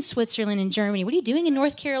doing in Switzerland and Germany? What are you doing in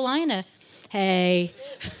North Carolina? Hey.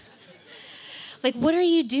 Like, what are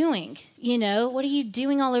you doing? You know, what are you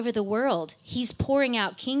doing all over the world? He's pouring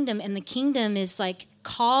out kingdom, and the kingdom is like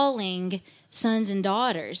calling sons and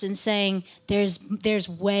daughters and saying, there's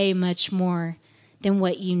way much more than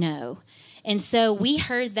what you know. And so we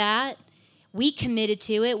heard that. We committed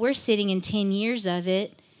to it. We're sitting in 10 years of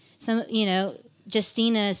it. Some, you know,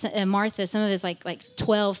 Justina, Martha, some of it's like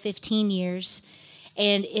 12, 15 years.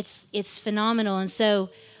 And it's phenomenal. And so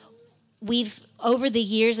we've, over the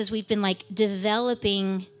years, as we've been like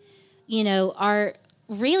developing, you know, our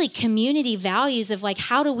really community values of like,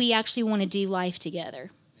 how do we actually want to do life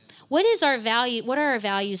together? What is our value? What are our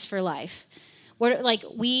values for life? We're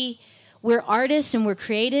artists and we're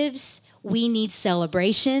creatives. We need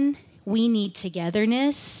celebration. We need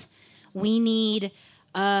togetherness. We need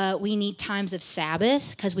times of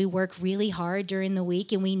Sabbath because we work really hard during the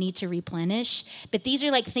week and we need to replenish. But these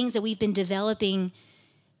are like things that we've been developing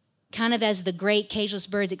kind of as the great Cageless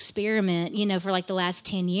Birds experiment, you know, for like the last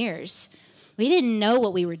 10 years. We didn't know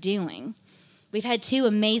what we were doing. We've had 2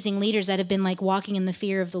 amazing leaders that have been like walking in the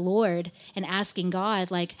fear of the Lord and asking God,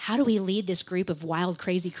 like, how do we lead this group of wild,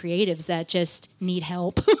 crazy creatives that just need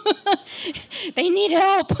help? They need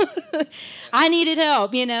help. I needed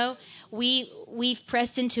help, you know. We've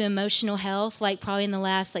pressed into emotional health like probably in the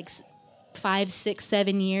last like 5, 6,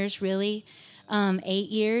 7 years, really, 8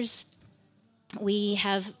 years. We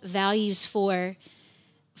have values for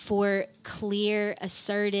clear,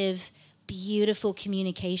 assertive, beautiful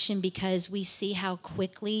communication because we see how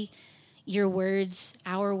quickly your words,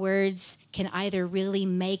 our words, can either really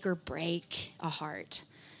make or break a heart,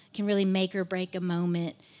 can really make or break a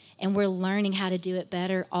moment. And we're learning how to do it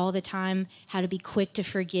better all the time, how to be quick to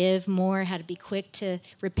forgive more, how to be quick to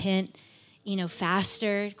repent, you know,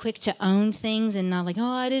 faster, quick to own things and not like, oh,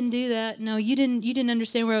 I didn't do that. No, you didn't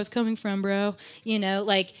understand where I was coming from, bro. You know,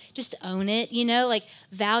 like just own it, you know, like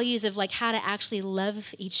values of like how to actually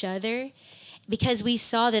love each other. Because we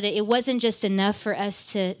saw that it wasn't just enough for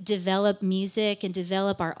us to develop music and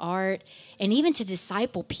develop our art and even to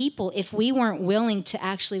disciple people if we weren't willing to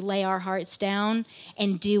actually lay our hearts down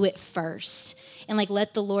and do it first. And like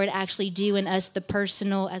let the Lord actually do in us the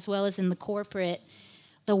personal as well as in the corporate,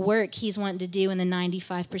 the work he's wanting to do in the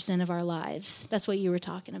 95% of our lives. That's what you were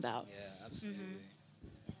talking about. Yeah, absolutely.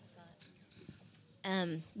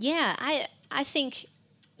 I think,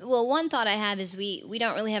 well, one thought I have is we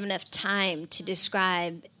don't really have enough time to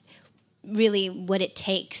describe really what it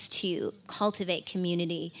takes to cultivate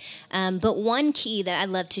community. But one key that I'd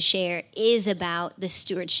love to share is about the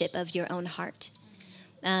stewardship of your own heart.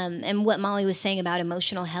 And what Molly was saying about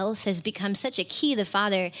emotional health has become such a key. The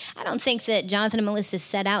Father, I don't think that Jonathan and Melissa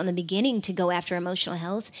set out in the beginning to go after emotional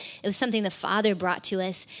health. It was something the Father brought to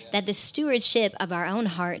us, that the stewardship of our own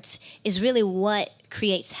hearts is really what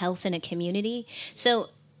creates health in a community. So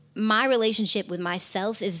my relationship with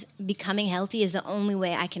myself is becoming healthy is the only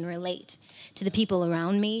way I can relate to the people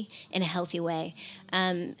around me in a healthy way.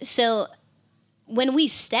 So when we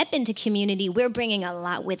step into community, we're bringing a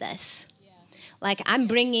lot with us. Like, I'm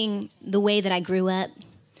bringing the way that I grew up.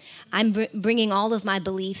 I'm bringing all of my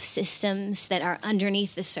belief systems that are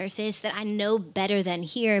underneath the surface that I know better than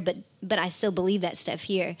here, but I still believe that stuff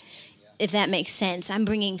here. if that makes sense. I'm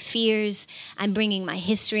bringing fears, I'm bringing my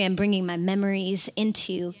history, I'm bringing my memories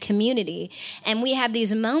into community. And we have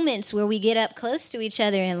these moments where we get up close to each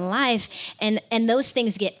other in life, and those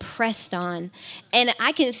things get pressed on. And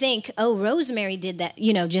I can think, oh, Rosemary did that,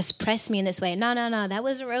 just press me in this way. No, that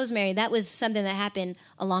wasn't Rosemary. That was something that happened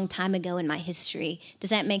a long time ago in my history.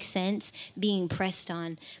 Does that make sense? Being pressed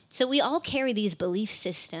on. So we all carry these belief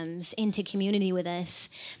systems into community with us.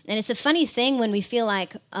 And it's a funny thing when we feel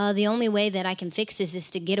like the only way that I can fix this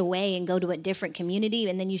is to get away and go to a different community,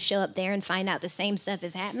 and then you show up there and find out the same stuff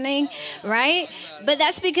is happening, right? But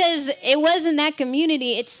that's because it wasn't that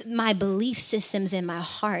community. It's my belief systems in my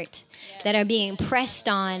heart that are being pressed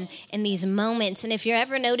on in these moments. And if you're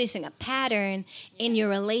ever noticing a pattern in your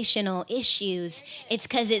relational issues, it's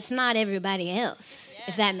because it's not everybody else,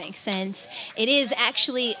 if that makes sense. It is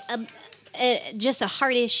actually just a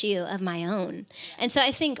heart issue of my own. And so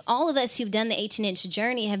I think all of us who've done the 18-inch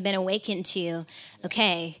journey have been awakened to,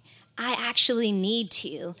 okay, I actually need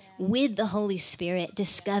to, with the Holy Spirit,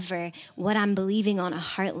 discover what I'm believing on a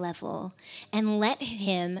heart level and let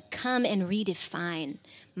Him come and redefine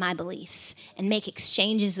my beliefs and make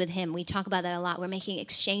exchanges with Him. We talk about that a lot. We're making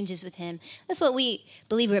exchanges with Him. That's what we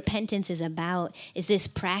believe repentance is about, is this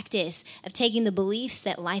practice of taking the beliefs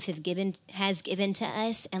that life has given to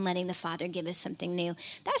us and letting the Father give us something new.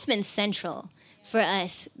 That's been central for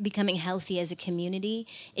us becoming healthy as a community,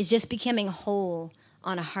 is just becoming whole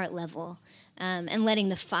on a heart level, and letting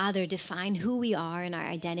the Father define who we are and our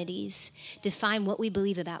identities, define what we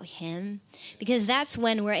believe about Him, because that's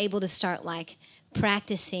when we're able to start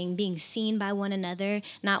practicing being seen by one another,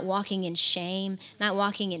 not walking in shame, not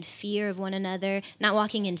walking in fear of one another, not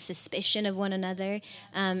walking in suspicion of one another,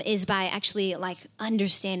 is by actually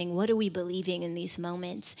understanding what are we believing in these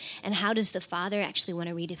moments, and how does the Father actually want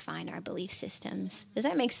to redefine our belief systems. Does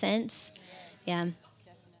that make sense? Yeah.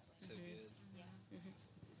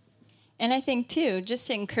 And I think, too, just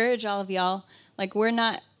to encourage all of y'all, we're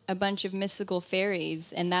not a bunch of mystical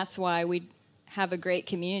fairies, and that's why we have a great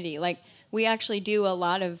community. We actually do a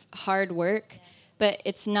lot of hard work, but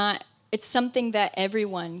it's something that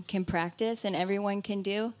everyone can practice and everyone can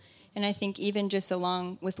do. And I think even just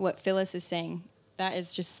along with what Phyllis is saying, that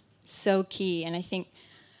is just so key. And I think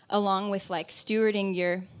along with stewarding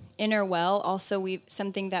your inner well, also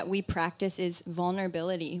something that we practice is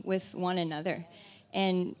vulnerability with one another.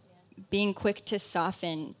 And being quick to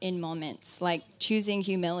soften in moments, choosing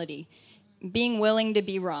humility, being willing to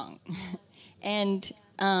be wrong, and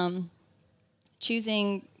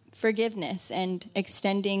choosing forgiveness and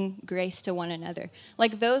extending grace to one another.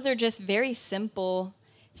 Those are just very simple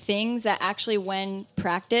things that actually, when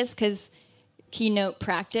practiced, because keynote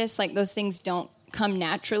practice, those things don't come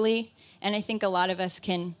naturally. And I think a lot of us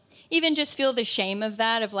can even just feel the shame of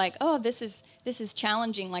that, of oh, this is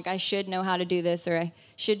challenging, I should know how to do this, or I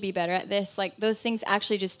should be better at this. Those things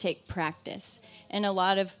actually just take practice. And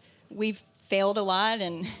we've failed a lot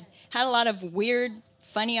and had a lot of weird,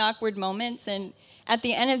 funny, awkward moments. And at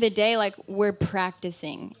the end of the day, we're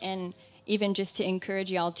practicing. And even just to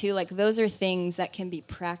encourage y'all too, those are things that can be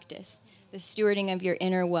practiced. The stewarding of your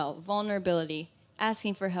inner well, vulnerability,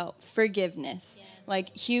 asking for help, forgiveness,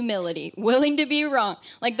 humility, willing to be wrong.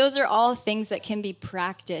 Those are all things that can be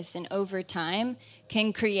practiced, and over time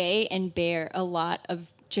can create and bear a lot of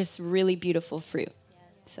just really beautiful fruit.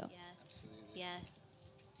 So. Yeah.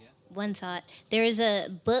 One thought. There is a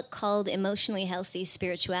book called Emotionally Healthy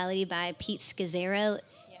Spirituality by Pete Scazzero.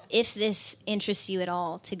 Yeah. If this interests you at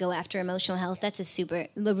all to go after emotional health, that's a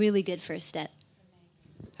really good first step.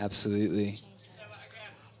 Absolutely.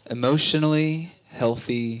 Emotionally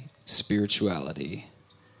Healthy Spirituality,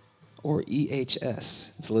 or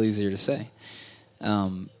EHS. It's a little easier to say.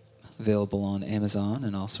 Available on Amazon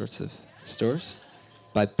and all sorts of stores.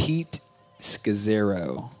 By Pete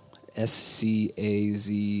Scazzero.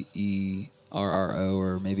 Scazzerro,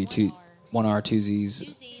 or maybe one R, two Z's.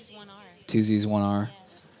 Two Z's, one R. Two Z's, one R.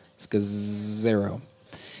 Scazzero.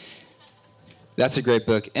 That's a great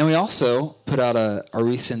book. And we also put out a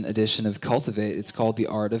recent edition of Cultivate. It's called The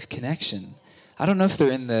Art of Connection. I don't know if they're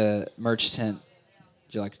in the merch tent.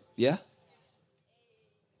 You're yeah?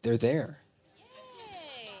 They're there.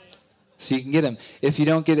 So you can get them. If you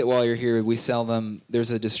don't get it while you're here, we sell them. There's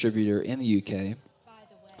a distributor in the UK.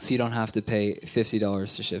 So you don't have to pay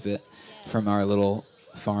 $50 to ship it from our little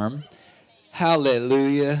farm.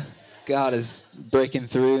 Hallelujah. God is breaking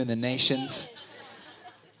through in the nations.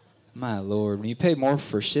 My Lord, when you pay more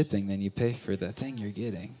for shipping than you pay for the thing you're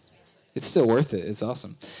getting, it's still worth it. It's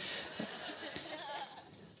awesome.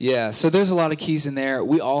 Yeah, so there's a lot of keys in there.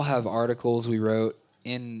 We all have articles we wrote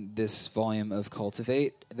in this volume of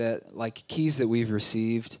Cultivate that, keys that we've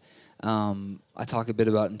received I talk a bit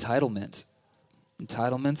about entitlement.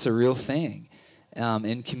 Entitlement's a real thing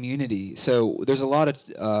in community. So there's a lot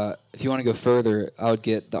of, if you want to go further, I would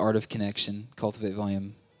get The Art of Connection, Cultivate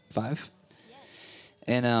Volume 5.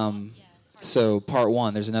 And so part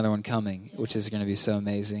 1, there's another one coming, which is going to be so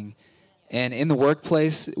amazing. And in the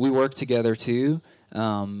workplace, we work together too.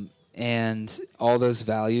 And all those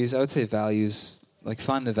values, I would say values, like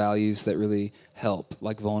find the values that really help,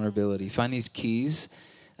 like vulnerability. Find these keys.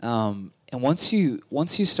 And once you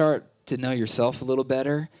start to know yourself a little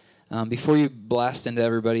better, before you blast into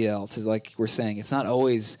everybody else, is like we're saying, it's not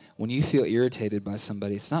always, when you feel irritated by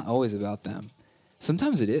somebody, it's not always about them.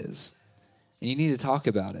 Sometimes it is. And you need to talk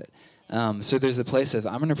about it. So there's a place of,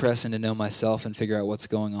 I'm going to press in to know myself and figure out what's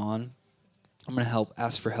going on. I'm going to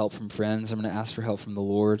ask for help from friends. I'm going to ask for help from the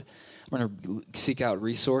Lord. I'm going to seek out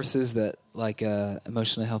resources that, like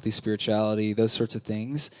emotionally healthy spirituality, those sorts of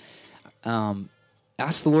things.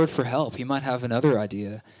 Ask the Lord for help. He might have another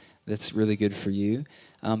idea that's really good for you.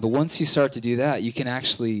 But once you start to do that, you can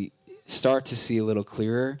actually start to see a little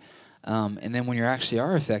clearer. And then when you actually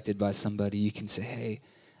are affected by somebody, you can say, hey,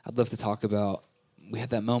 I'd love to talk about, we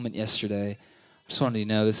had that moment yesterday. I just wanted you to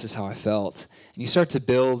know this is how I felt. And you start to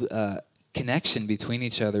build connection between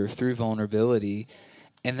each other through vulnerability.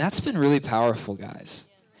 And that's been really powerful, guys.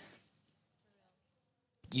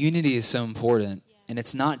 Unity is so important. And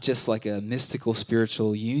it's not just like a mystical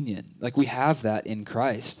spiritual union. Like we have that in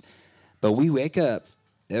Christ. But we wake up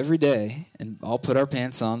every day and all put our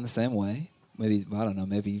pants on the same way. Maybe, I don't know,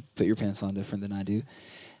 maybe you put your pants on different than I do.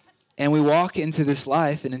 And we walk into this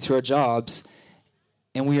life and into our jobs,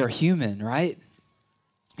 and we are human, right?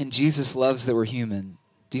 And Jesus loves that we're human.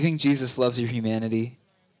 Do you think Jesus loves your humanity?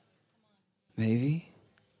 Maybe.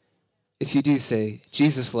 If you do, say,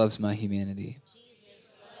 Jesus loves my humanity.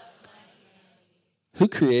 Who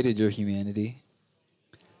created your humanity?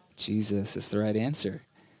 Jesus is the right answer.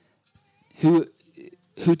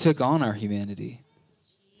 Who took on our humanity?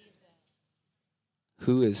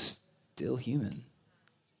 Who is still human?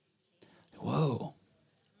 Whoa.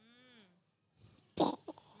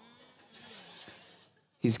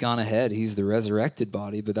 He's gone ahead. He's the resurrected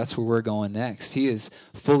body, but that's where we're going next. He is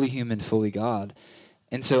fully human, fully God.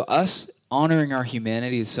 And so us honoring our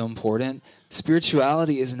humanity is so important.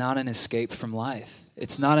 Spirituality is not an escape from life.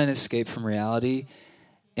 It's not an escape from reality,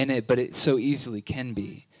 but it so easily can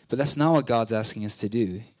be. But that's not what God's asking us to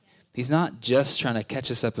do. He's not just trying to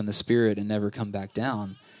catch us up in the spirit and never come back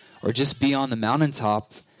down, or just be on the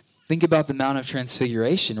mountaintop. Think about the Mount of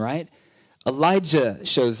Transfiguration, right? Elijah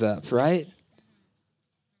shows up, right?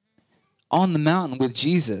 On the mountain with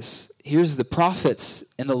Jesus. Here's the prophets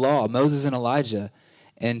and the law, Moses and Elijah.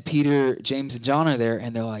 And Peter, James, and John are there,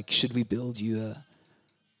 and they're like, should we build you a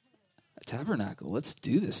tabernacle? Let's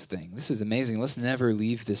do this thing. This is amazing. Let's never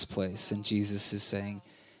leave this place. And Jesus is saying,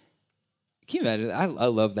 can you imagine? I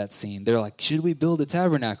love that scene. They're like, should we build a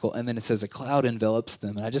tabernacle? And then it says a cloud envelops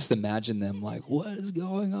them. And I just imagine them like, what is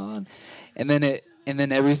going on? And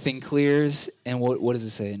then everything clears. And what does it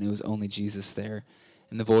say? And it was only Jesus there.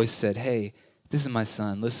 And the voice said, hey, this is my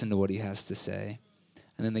son. Listen to what he has to say.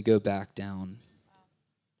 And then they go back down.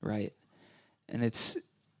 Right? And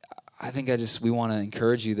we want to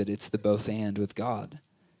encourage you that it's the both and with God.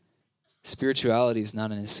 Spirituality is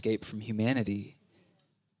not an escape from humanity.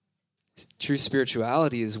 True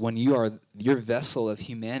spirituality is when your vessel of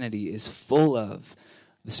humanity is full of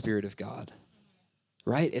the Spirit of God.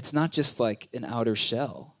 Right? It's not just like an outer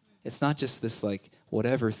shell. It's not just this like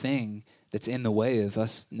whatever thing that's in the way of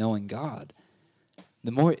us knowing God.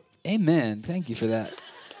 Amen. Thank you for that.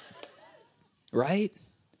 Right?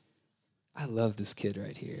 I love this kid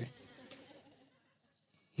right here.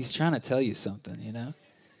 He's trying to tell you something, you know?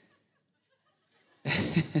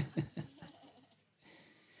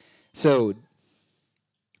 So,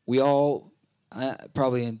 we all,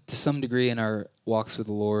 probably to some degree in our walks with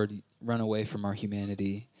the Lord, run away from our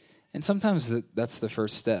humanity. And sometimes that's the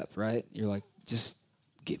first step, right? You're like, just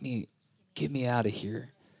get me out of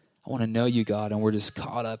here. I want to know you, God. And we're just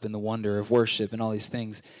caught up in the wonder of worship and all these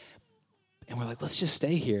things. And we're like, let's just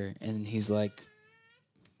stay here. And he's like,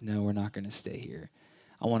 no, we're not going to stay here.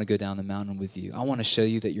 I want to go down the mountain with you. I want to show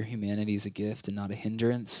you that your humanity is a gift and not a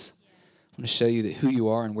hindrance. I want to show you that who you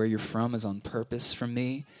are and where you're from is on purpose from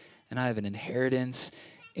me. And I have an inheritance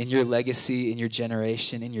in your legacy, in your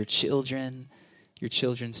generation, in your children, your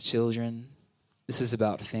children's children. This is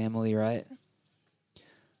about family, right?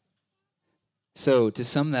 So to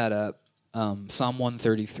sum that up, Psalm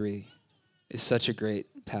 133 is such a great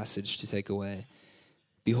passage to take away.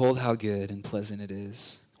 Behold how good and pleasant it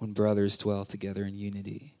is when brothers dwell together in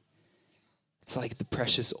unity. It's like the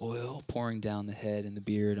precious oil pouring down the head and the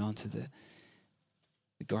beard onto the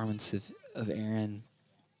garments of Aaron.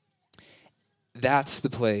 That's the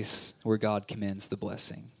place where God commands the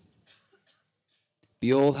blessing.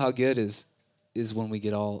 Behold, how good is when we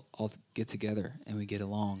all get together and we get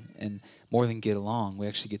along. And more than get along, we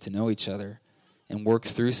actually get to know each other and work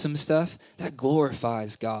through some stuff. That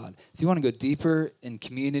glorifies God. If you want to go deeper in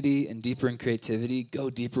community and deeper in creativity, go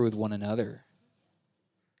deeper with one another.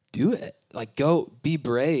 Do it. Like, go be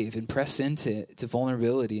brave and press into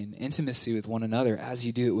vulnerability and intimacy with one another as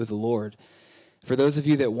you do it with the Lord. For those of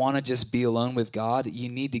you that want to just be alone with God, you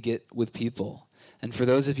need to get with people. And for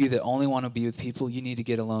those of you that only want to be with people, you need to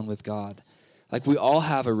get alone with God. Like, we all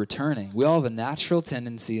have a returning. We all have a natural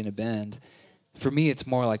tendency and a bend. For me, it's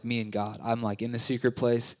more like me and God. I'm like in the secret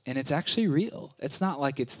place, and it's actually real. It's not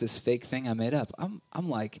like it's this fake thing I made up. I'm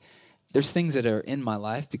like, there's things that are in my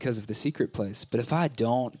life because of the secret place. But if I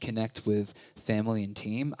don't connect with family and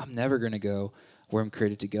team, I'm never going to go where I'm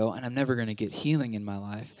created to go, and I'm never going to get healing in my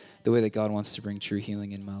life the way that God wants to bring true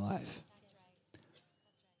healing in my life.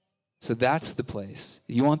 So that's the place.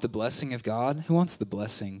 You want the blessing of God? Who wants the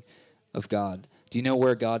blessing of God? Do you know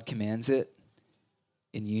where God commands it?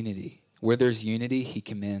 In unity. Where there's unity, he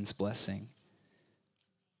commands blessing.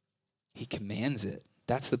 He commands it.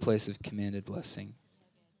 That's the place of commanded blessing.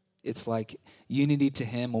 It's like unity to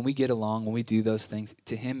him. When we get along, when we do those things,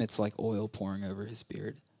 to him it's like oil pouring over his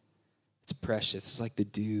beard. It's precious. It's like the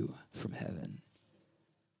dew from heaven.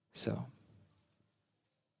 So,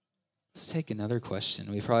 let's take another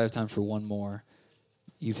question. We probably have time for one more.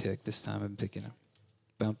 You pick. This time I'm picking them.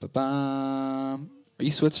 Bum, ba, bum. Are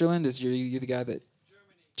you Switzerland? Is you the guy that...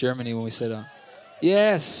 Germany when we said...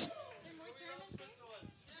 Yes.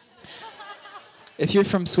 If you're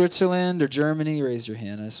from Switzerland or Germany, raise your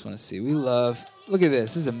hand. I just want to see. We love... Look at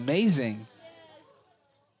this. This is amazing.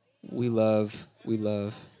 We love...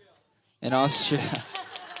 In Austria...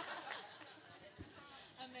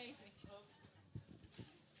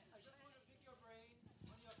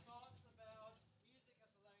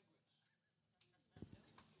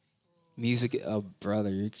 Music, oh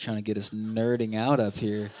brother, you're trying to get us nerding out up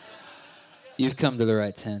here. You've come to the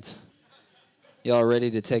right tent. Y'all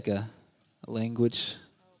ready to take a language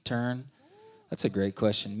turn? That's a great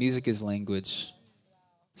question. Music is language.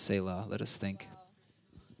 Selah, let us think.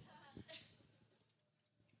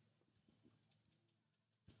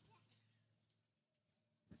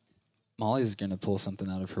 Molly's going to pull something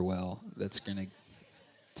out of her well that's going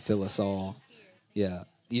to fill us all. Yeah,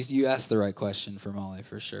 you asked the right question for Molly,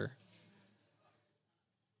 for sure.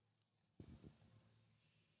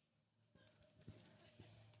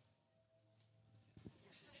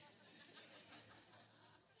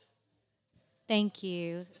 Thank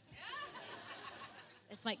you.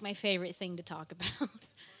 It's like my favorite thing to talk about.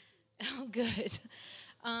 Oh, good.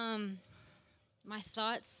 My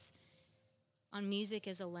thoughts on music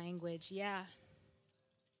as a language, yeah.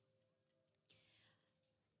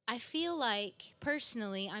 I feel like,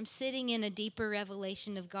 personally, I'm sitting in a deeper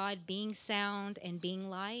revelation of God being sound and being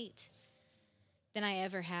light than I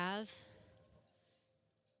ever have.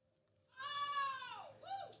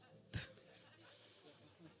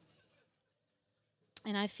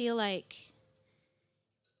 And I feel like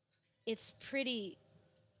it's pretty,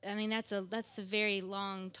 I mean, that's a very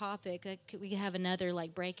long topic. Like, we could have another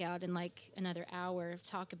breakout in another hour,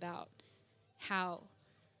 talk about how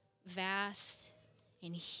vast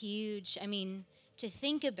and huge. I mean, to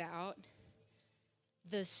think about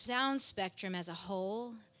the sound spectrum as a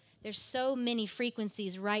whole, there's so many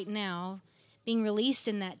frequencies right now being released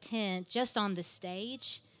in that tent just on the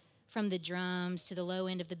stage, from the drums to the low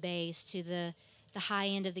end of the bass to the high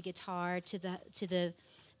end of the guitar to the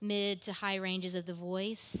mid to high ranges of the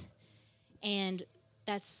voice. And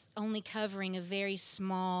that's only covering a very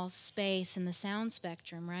small space in the sound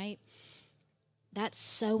spectrum, right? That's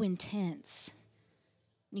so intense.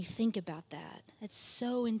 You think about that. It's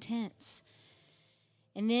so intense.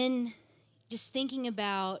 And then just thinking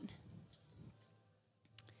about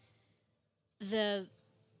the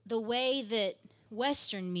way that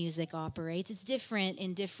Western music operates, it's different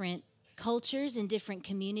in different cultures, in different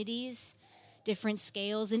communities, different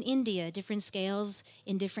scales in India, different scales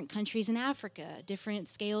in different countries in Africa, different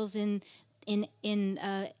scales in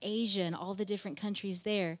Asia and all the different countries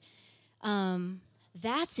there.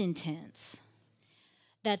 That's intense.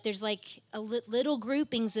 That there's little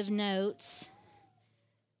groupings of notes.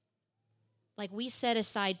 Like, we set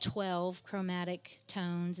aside 12 chromatic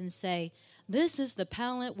tones and say, this is the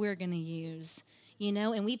palette we're going to use,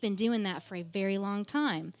 and we've been doing that for a very long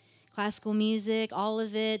time. Classical music, all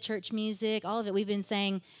of it, church music, all of it. We've been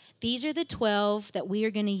saying, these are the 12 that we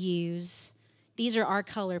are going to use These are our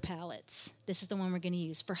color palettes. This is the one we're going to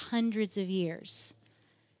use for hundreds of years.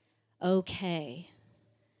 Okay.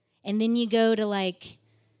 And then you go to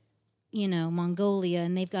Mongolia,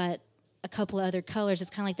 and they've got a couple of other colors. It's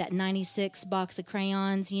kind of like that 96 box of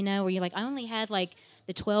crayons, where you're like, I only had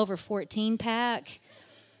the 12 or 14 pack,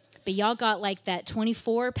 but y'all got that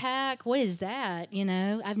 24 pack. What is that?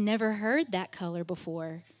 I've never heard that color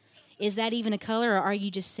before. Is that even a color, or are you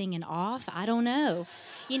just singing off? I don't know.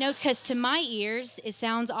 Because to my ears it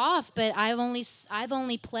sounds off, but I've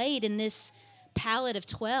only played in this palette of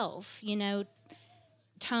 12,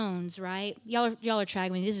 tones, right? Y'all are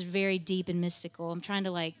tracking me. This is very deep and mystical. I'm trying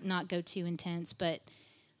to not go too intense, but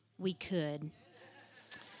we could.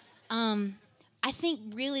 I think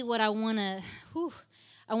really what I want to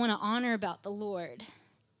honor about the Lord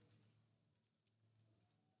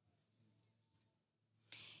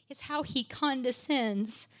is how he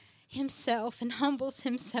condescends himself and humbles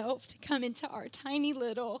himself to come into our tiny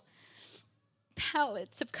little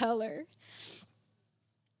palettes of color.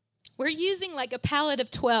 We're using a palette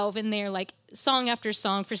of 12 in there, song after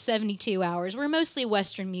song for 72 hours. We're mostly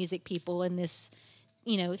Western music people in this,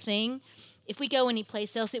 thing. If we go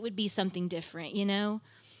anyplace else, it would be something different,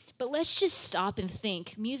 But let's just stop and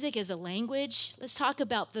think. Music is a language. Let's talk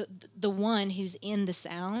about the one who's in the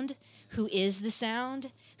sound, who is the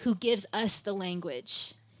sound, who gives us the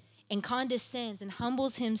language, and condescends and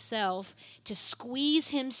humbles himself to squeeze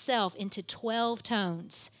himself into 12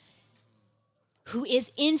 tones, who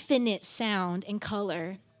is infinite sound and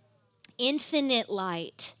color, infinite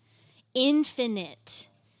light, infinite.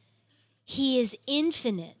 He is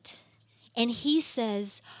infinite. And he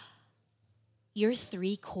says, your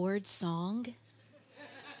 3-chord song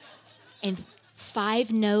and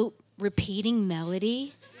 5-note repeating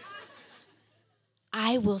melody,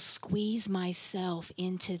 I will squeeze myself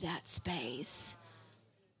into that space.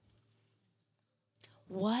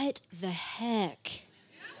 What the heck?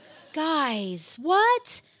 Guys,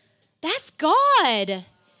 what? That's God.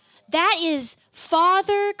 That is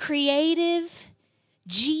Father, creative,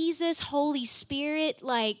 Jesus, Holy Spirit.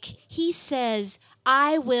 He says,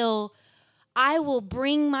 I will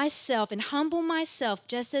bring myself and humble myself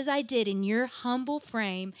just as I did in your humble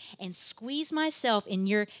frame and squeeze myself in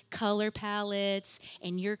your color palettes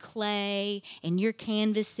and your clay and your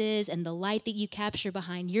canvases and the light that you capture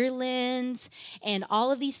behind your lens and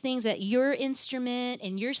all of these things at your instrument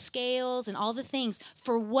and your scales and all the things.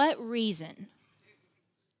 For what reason?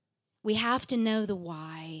 We have to know the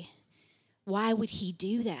why. Why would he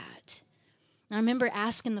do that? And I remember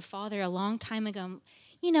asking the Father a long time ago,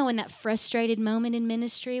 in that frustrated moment in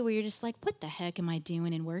ministry where you're just like, what the heck am I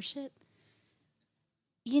doing in worship?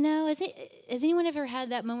 Has anyone ever had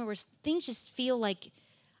that moment where things just feel like,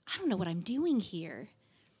 I don't know what I'm doing here.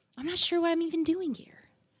 I'm not sure what I'm even doing here.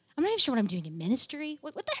 I'm not even sure what I'm doing in ministry.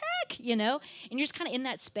 What the heck? And you're just kind of in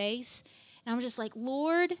that space. And I'm just like,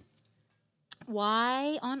 Lord,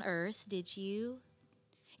 why on earth did you...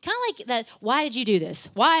 Kind of like that, why did you do this?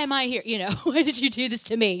 Why am I here? Why did you do this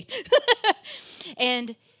to me?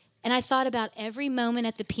 And I thought about every moment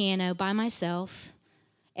at the piano by myself,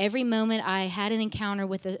 every moment I had an encounter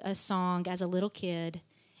with a song as a little kid,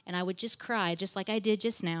 and I would just cry, just like I did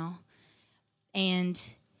just now. And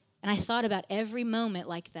I thought about every moment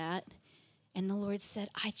like that, and the Lord said,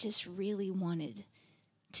 I just really wanted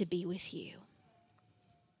to be with you.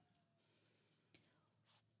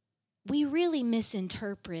 We really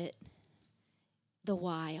misinterpret the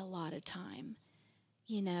why a lot of time,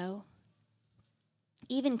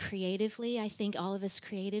 Even creatively, I think all of us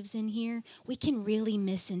creatives in here, we can really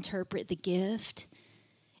misinterpret the gift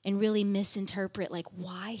and really misinterpret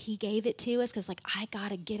why he gave it to us. Because I got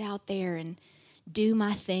to get out there and do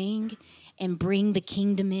my thing and bring the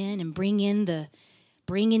kingdom in and bringing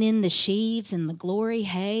in the sheaves and the glory.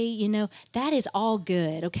 Hey, that is all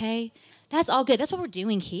good, okay? That's all good. That's what we're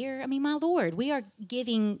doing here. I mean, my Lord, we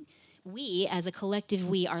as a collective,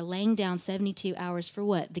 we are laying down 72 hours for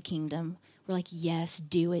what? The kingdom. We're like, yes,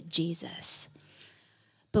 do it, Jesus.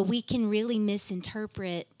 But we can really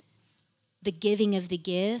misinterpret the giving of the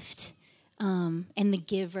gift and the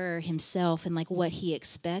giver himself and what he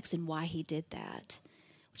expects and why he did that.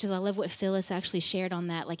 Which is, I love what Phyllis actually shared on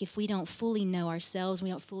that. If we don't fully know ourselves, we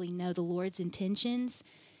don't fully know the Lord's intentions,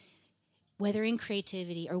 whether in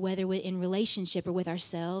creativity or whether in relationship or with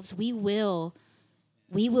ourselves, we will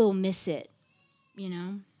miss it,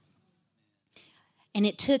 And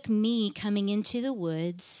it took me coming into the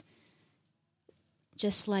woods,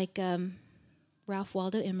 just like Ralph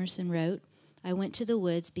Waldo Emerson wrote, I went to the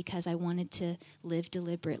woods because I wanted to live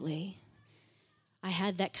deliberately. I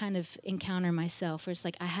had that kind of encounter myself where it's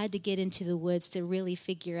like I had to get into the woods to really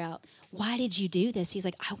figure out, why did you do this? He's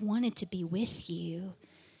like, I wanted to be with you.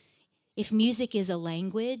 If music is a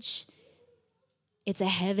language, it's a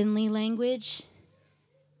heavenly language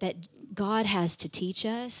that God has to teach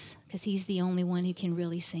us because he's the only one who can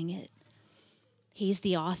really sing it. He's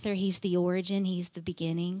the author, he's the origin, he's the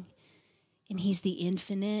beginning, and he's the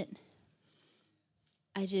infinite.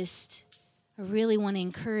 I really want to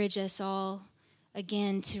encourage us all,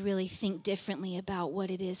 again, to really think differently about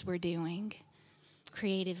what it is we're doing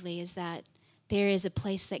creatively, is that there is a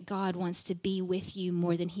place that God wants to be with you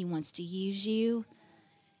more than he wants to use you.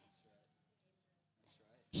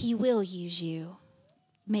 He will use you.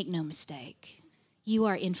 Make no mistake. You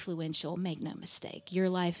are influential. Make no mistake. Your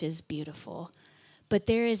life is beautiful. But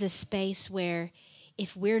there is a space where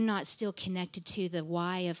if we're not still connected to the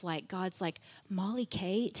why of like, God's like, Molly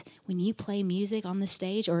Kate, when you play music on the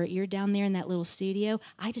stage or you're down there in that little studio,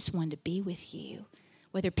 I just wanted to be with you.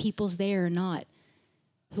 Whether people's there or not.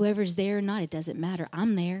 Whoever's there or not, it doesn't matter.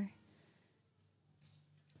 I'm there.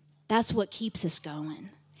 That's what keeps us going.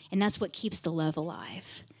 And that's what keeps the love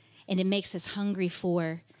alive. And it makes us hungry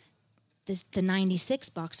for the 96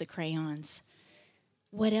 box of crayons.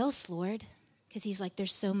 What else, Lord? Because he's like,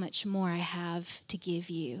 there's so much more I have to give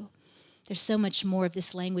you. There's so much more of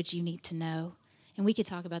this language you need to know. And we could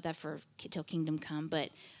talk about that till kingdom come.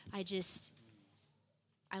 But I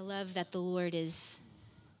love that the Lord is,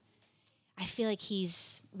 I feel like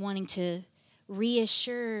he's wanting to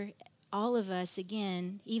reassure all of us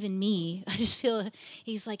again, even me. I just feel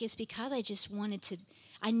he's like, it's because I just wanted to,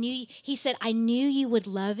 he said, I knew you would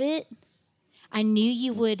love it. I knew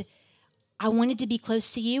you would, I wanted to be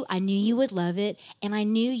close to you. I knew you would love it. And I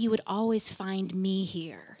knew you would always find me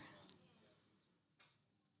here.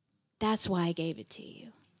 That's why I gave it to you.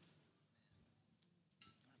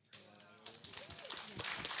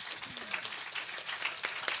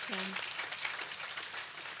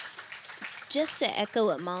 Just to echo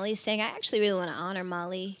what Molly's saying, I actually really want to honor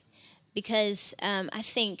Molly because I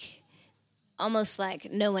think almost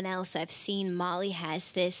like no one else I've seen, Molly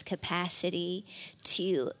has this capacity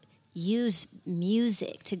to use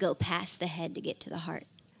music to go past the head to get to the heart.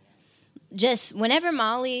 Just whenever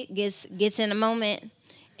Molly gets in a moment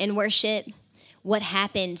in worship, what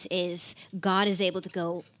happens is God is able to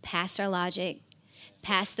go past our logic,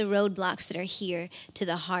 past the roadblocks that are here to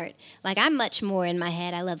the heart. Like, I'm much more in my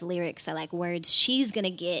head. I love lyrics. I like words. She's going to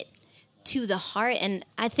get to the heart. And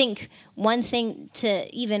I think one thing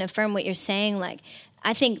to even affirm what you're saying, like,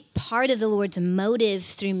 I think part of the Lord's motive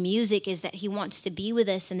through music is that he wants to be with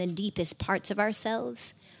us in the deepest parts of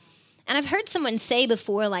ourselves. And I've heard someone say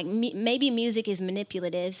before, like, maybe music is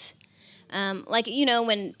manipulative. Like, you know,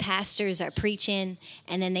 when pastors are preaching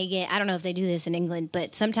and then they get, I don't know if they do this in England,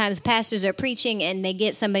 but sometimes pastors are preaching and they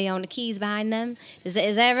get somebody on the keys behind them. Does that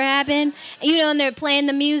ever happen? You know, and they're playing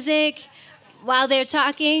the music while they're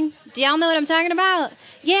talking. Do y'all know what I'm talking about?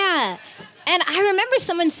 Yeah. And I remember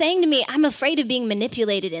someone saying to me, I'm afraid of being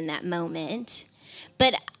manipulated in that moment.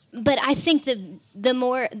 But I think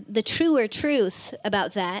the truer truth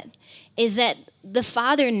about that is that the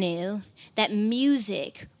Father knew that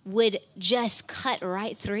music would just cut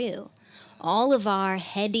right through all of our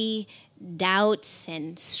heady doubts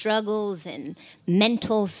and struggles and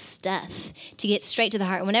mental stuff to get straight to the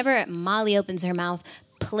heart. Whenever Molly opens her mouth,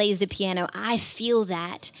 plays the piano, I feel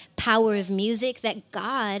that power of music that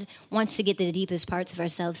God wants to get to the deepest parts of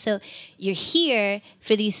ourselves. So you're here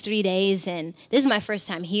for these 3 days, and this is my first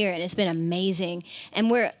time here, and it's been amazing.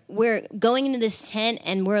 And we're going into this tent,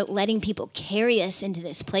 and we're letting people carry us into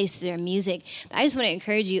this place through their music. But I just want to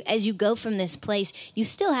encourage you, as you go from this place, you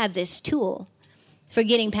still have this tool for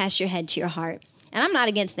getting past your head to your heart. And I'm not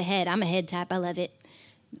against the head. I'm a head type. I love it.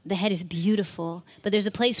 The head is beautiful, but there's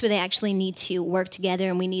a place where they actually need to work together,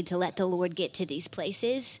 and we need to let the Lord get to these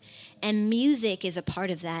places. And music is a part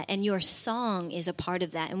of that, and your song is a part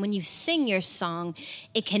of that. And when you sing your song,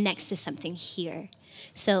 it connects to something here.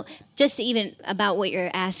 So just even about what you're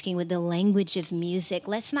asking with the language of music,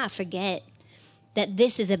 let's not forget that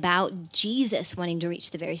this is about Jesus wanting to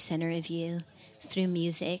reach the very center of you through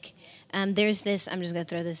music. There's this, I'm just going to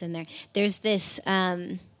throw this in there. There's this...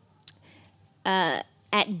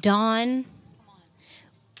 at dawn,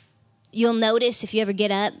 you'll notice if you ever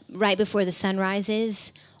get up right before the sun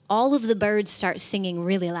rises, all of the birds start singing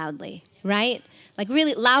really loudly, right? Like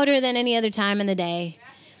really louder than any other time in the day.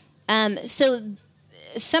 So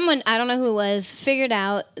someone, I don't know who it was, figured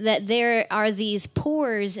out that there are these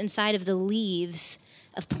pores inside of the leaves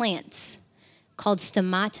of plants called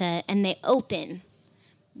stomata, and they open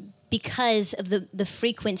because of the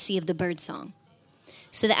frequency of the bird song.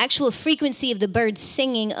 So the actual frequency of the birds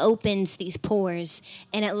singing opens these pores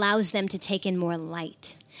and it allows them to take in more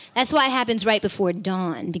light. That's why it happens right before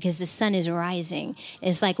dawn, because the sun is rising.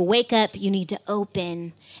 It's like, wake up, you need to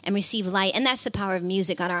open and receive light. And that's the power of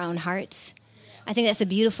music on our own hearts. I think that's a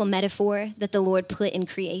beautiful metaphor that the Lord put in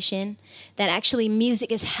creation, that actually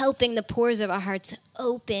music is helping the pores of our hearts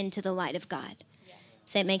open to the light of God.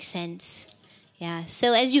 Does that make sense? Yeah.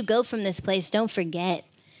 So as you go from this place, don't forget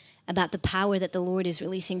about the power that the Lord is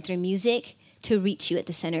releasing through music to reach you at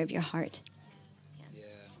the center of your heart.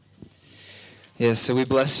 Yeah, so we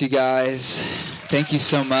bless you guys. Thank you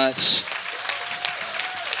so much.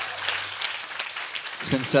 It's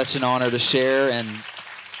been such an honor to share, and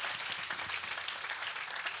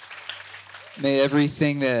may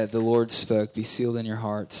everything that the Lord spoke be sealed in your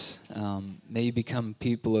hearts. May you become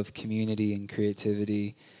people of community and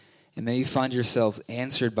creativity, and may you find yourselves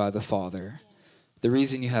answered by the Father. The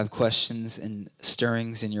reason you have questions and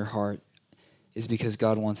stirrings in your heart is because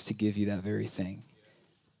God wants to give you that very thing.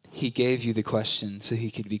 He gave you the question so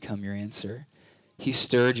he could become your answer. He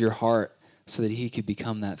stirred your heart so that he could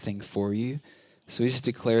become that thing for you. So we just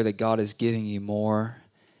declare that God is giving you more,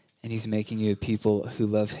 and he's making you a people who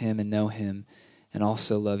love him and know him, and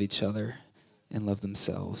also love each other and love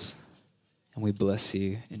themselves. And we bless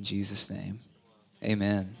you in Jesus' name.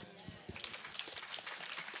 Amen.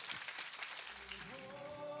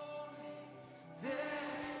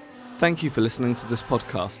 Thank you for listening to this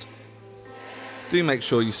podcast. Do make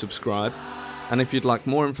sure you subscribe, and if you'd like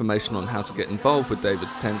more information on how to get involved with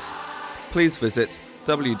David's Tent, please visit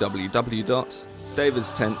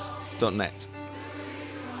www.davidstent.net.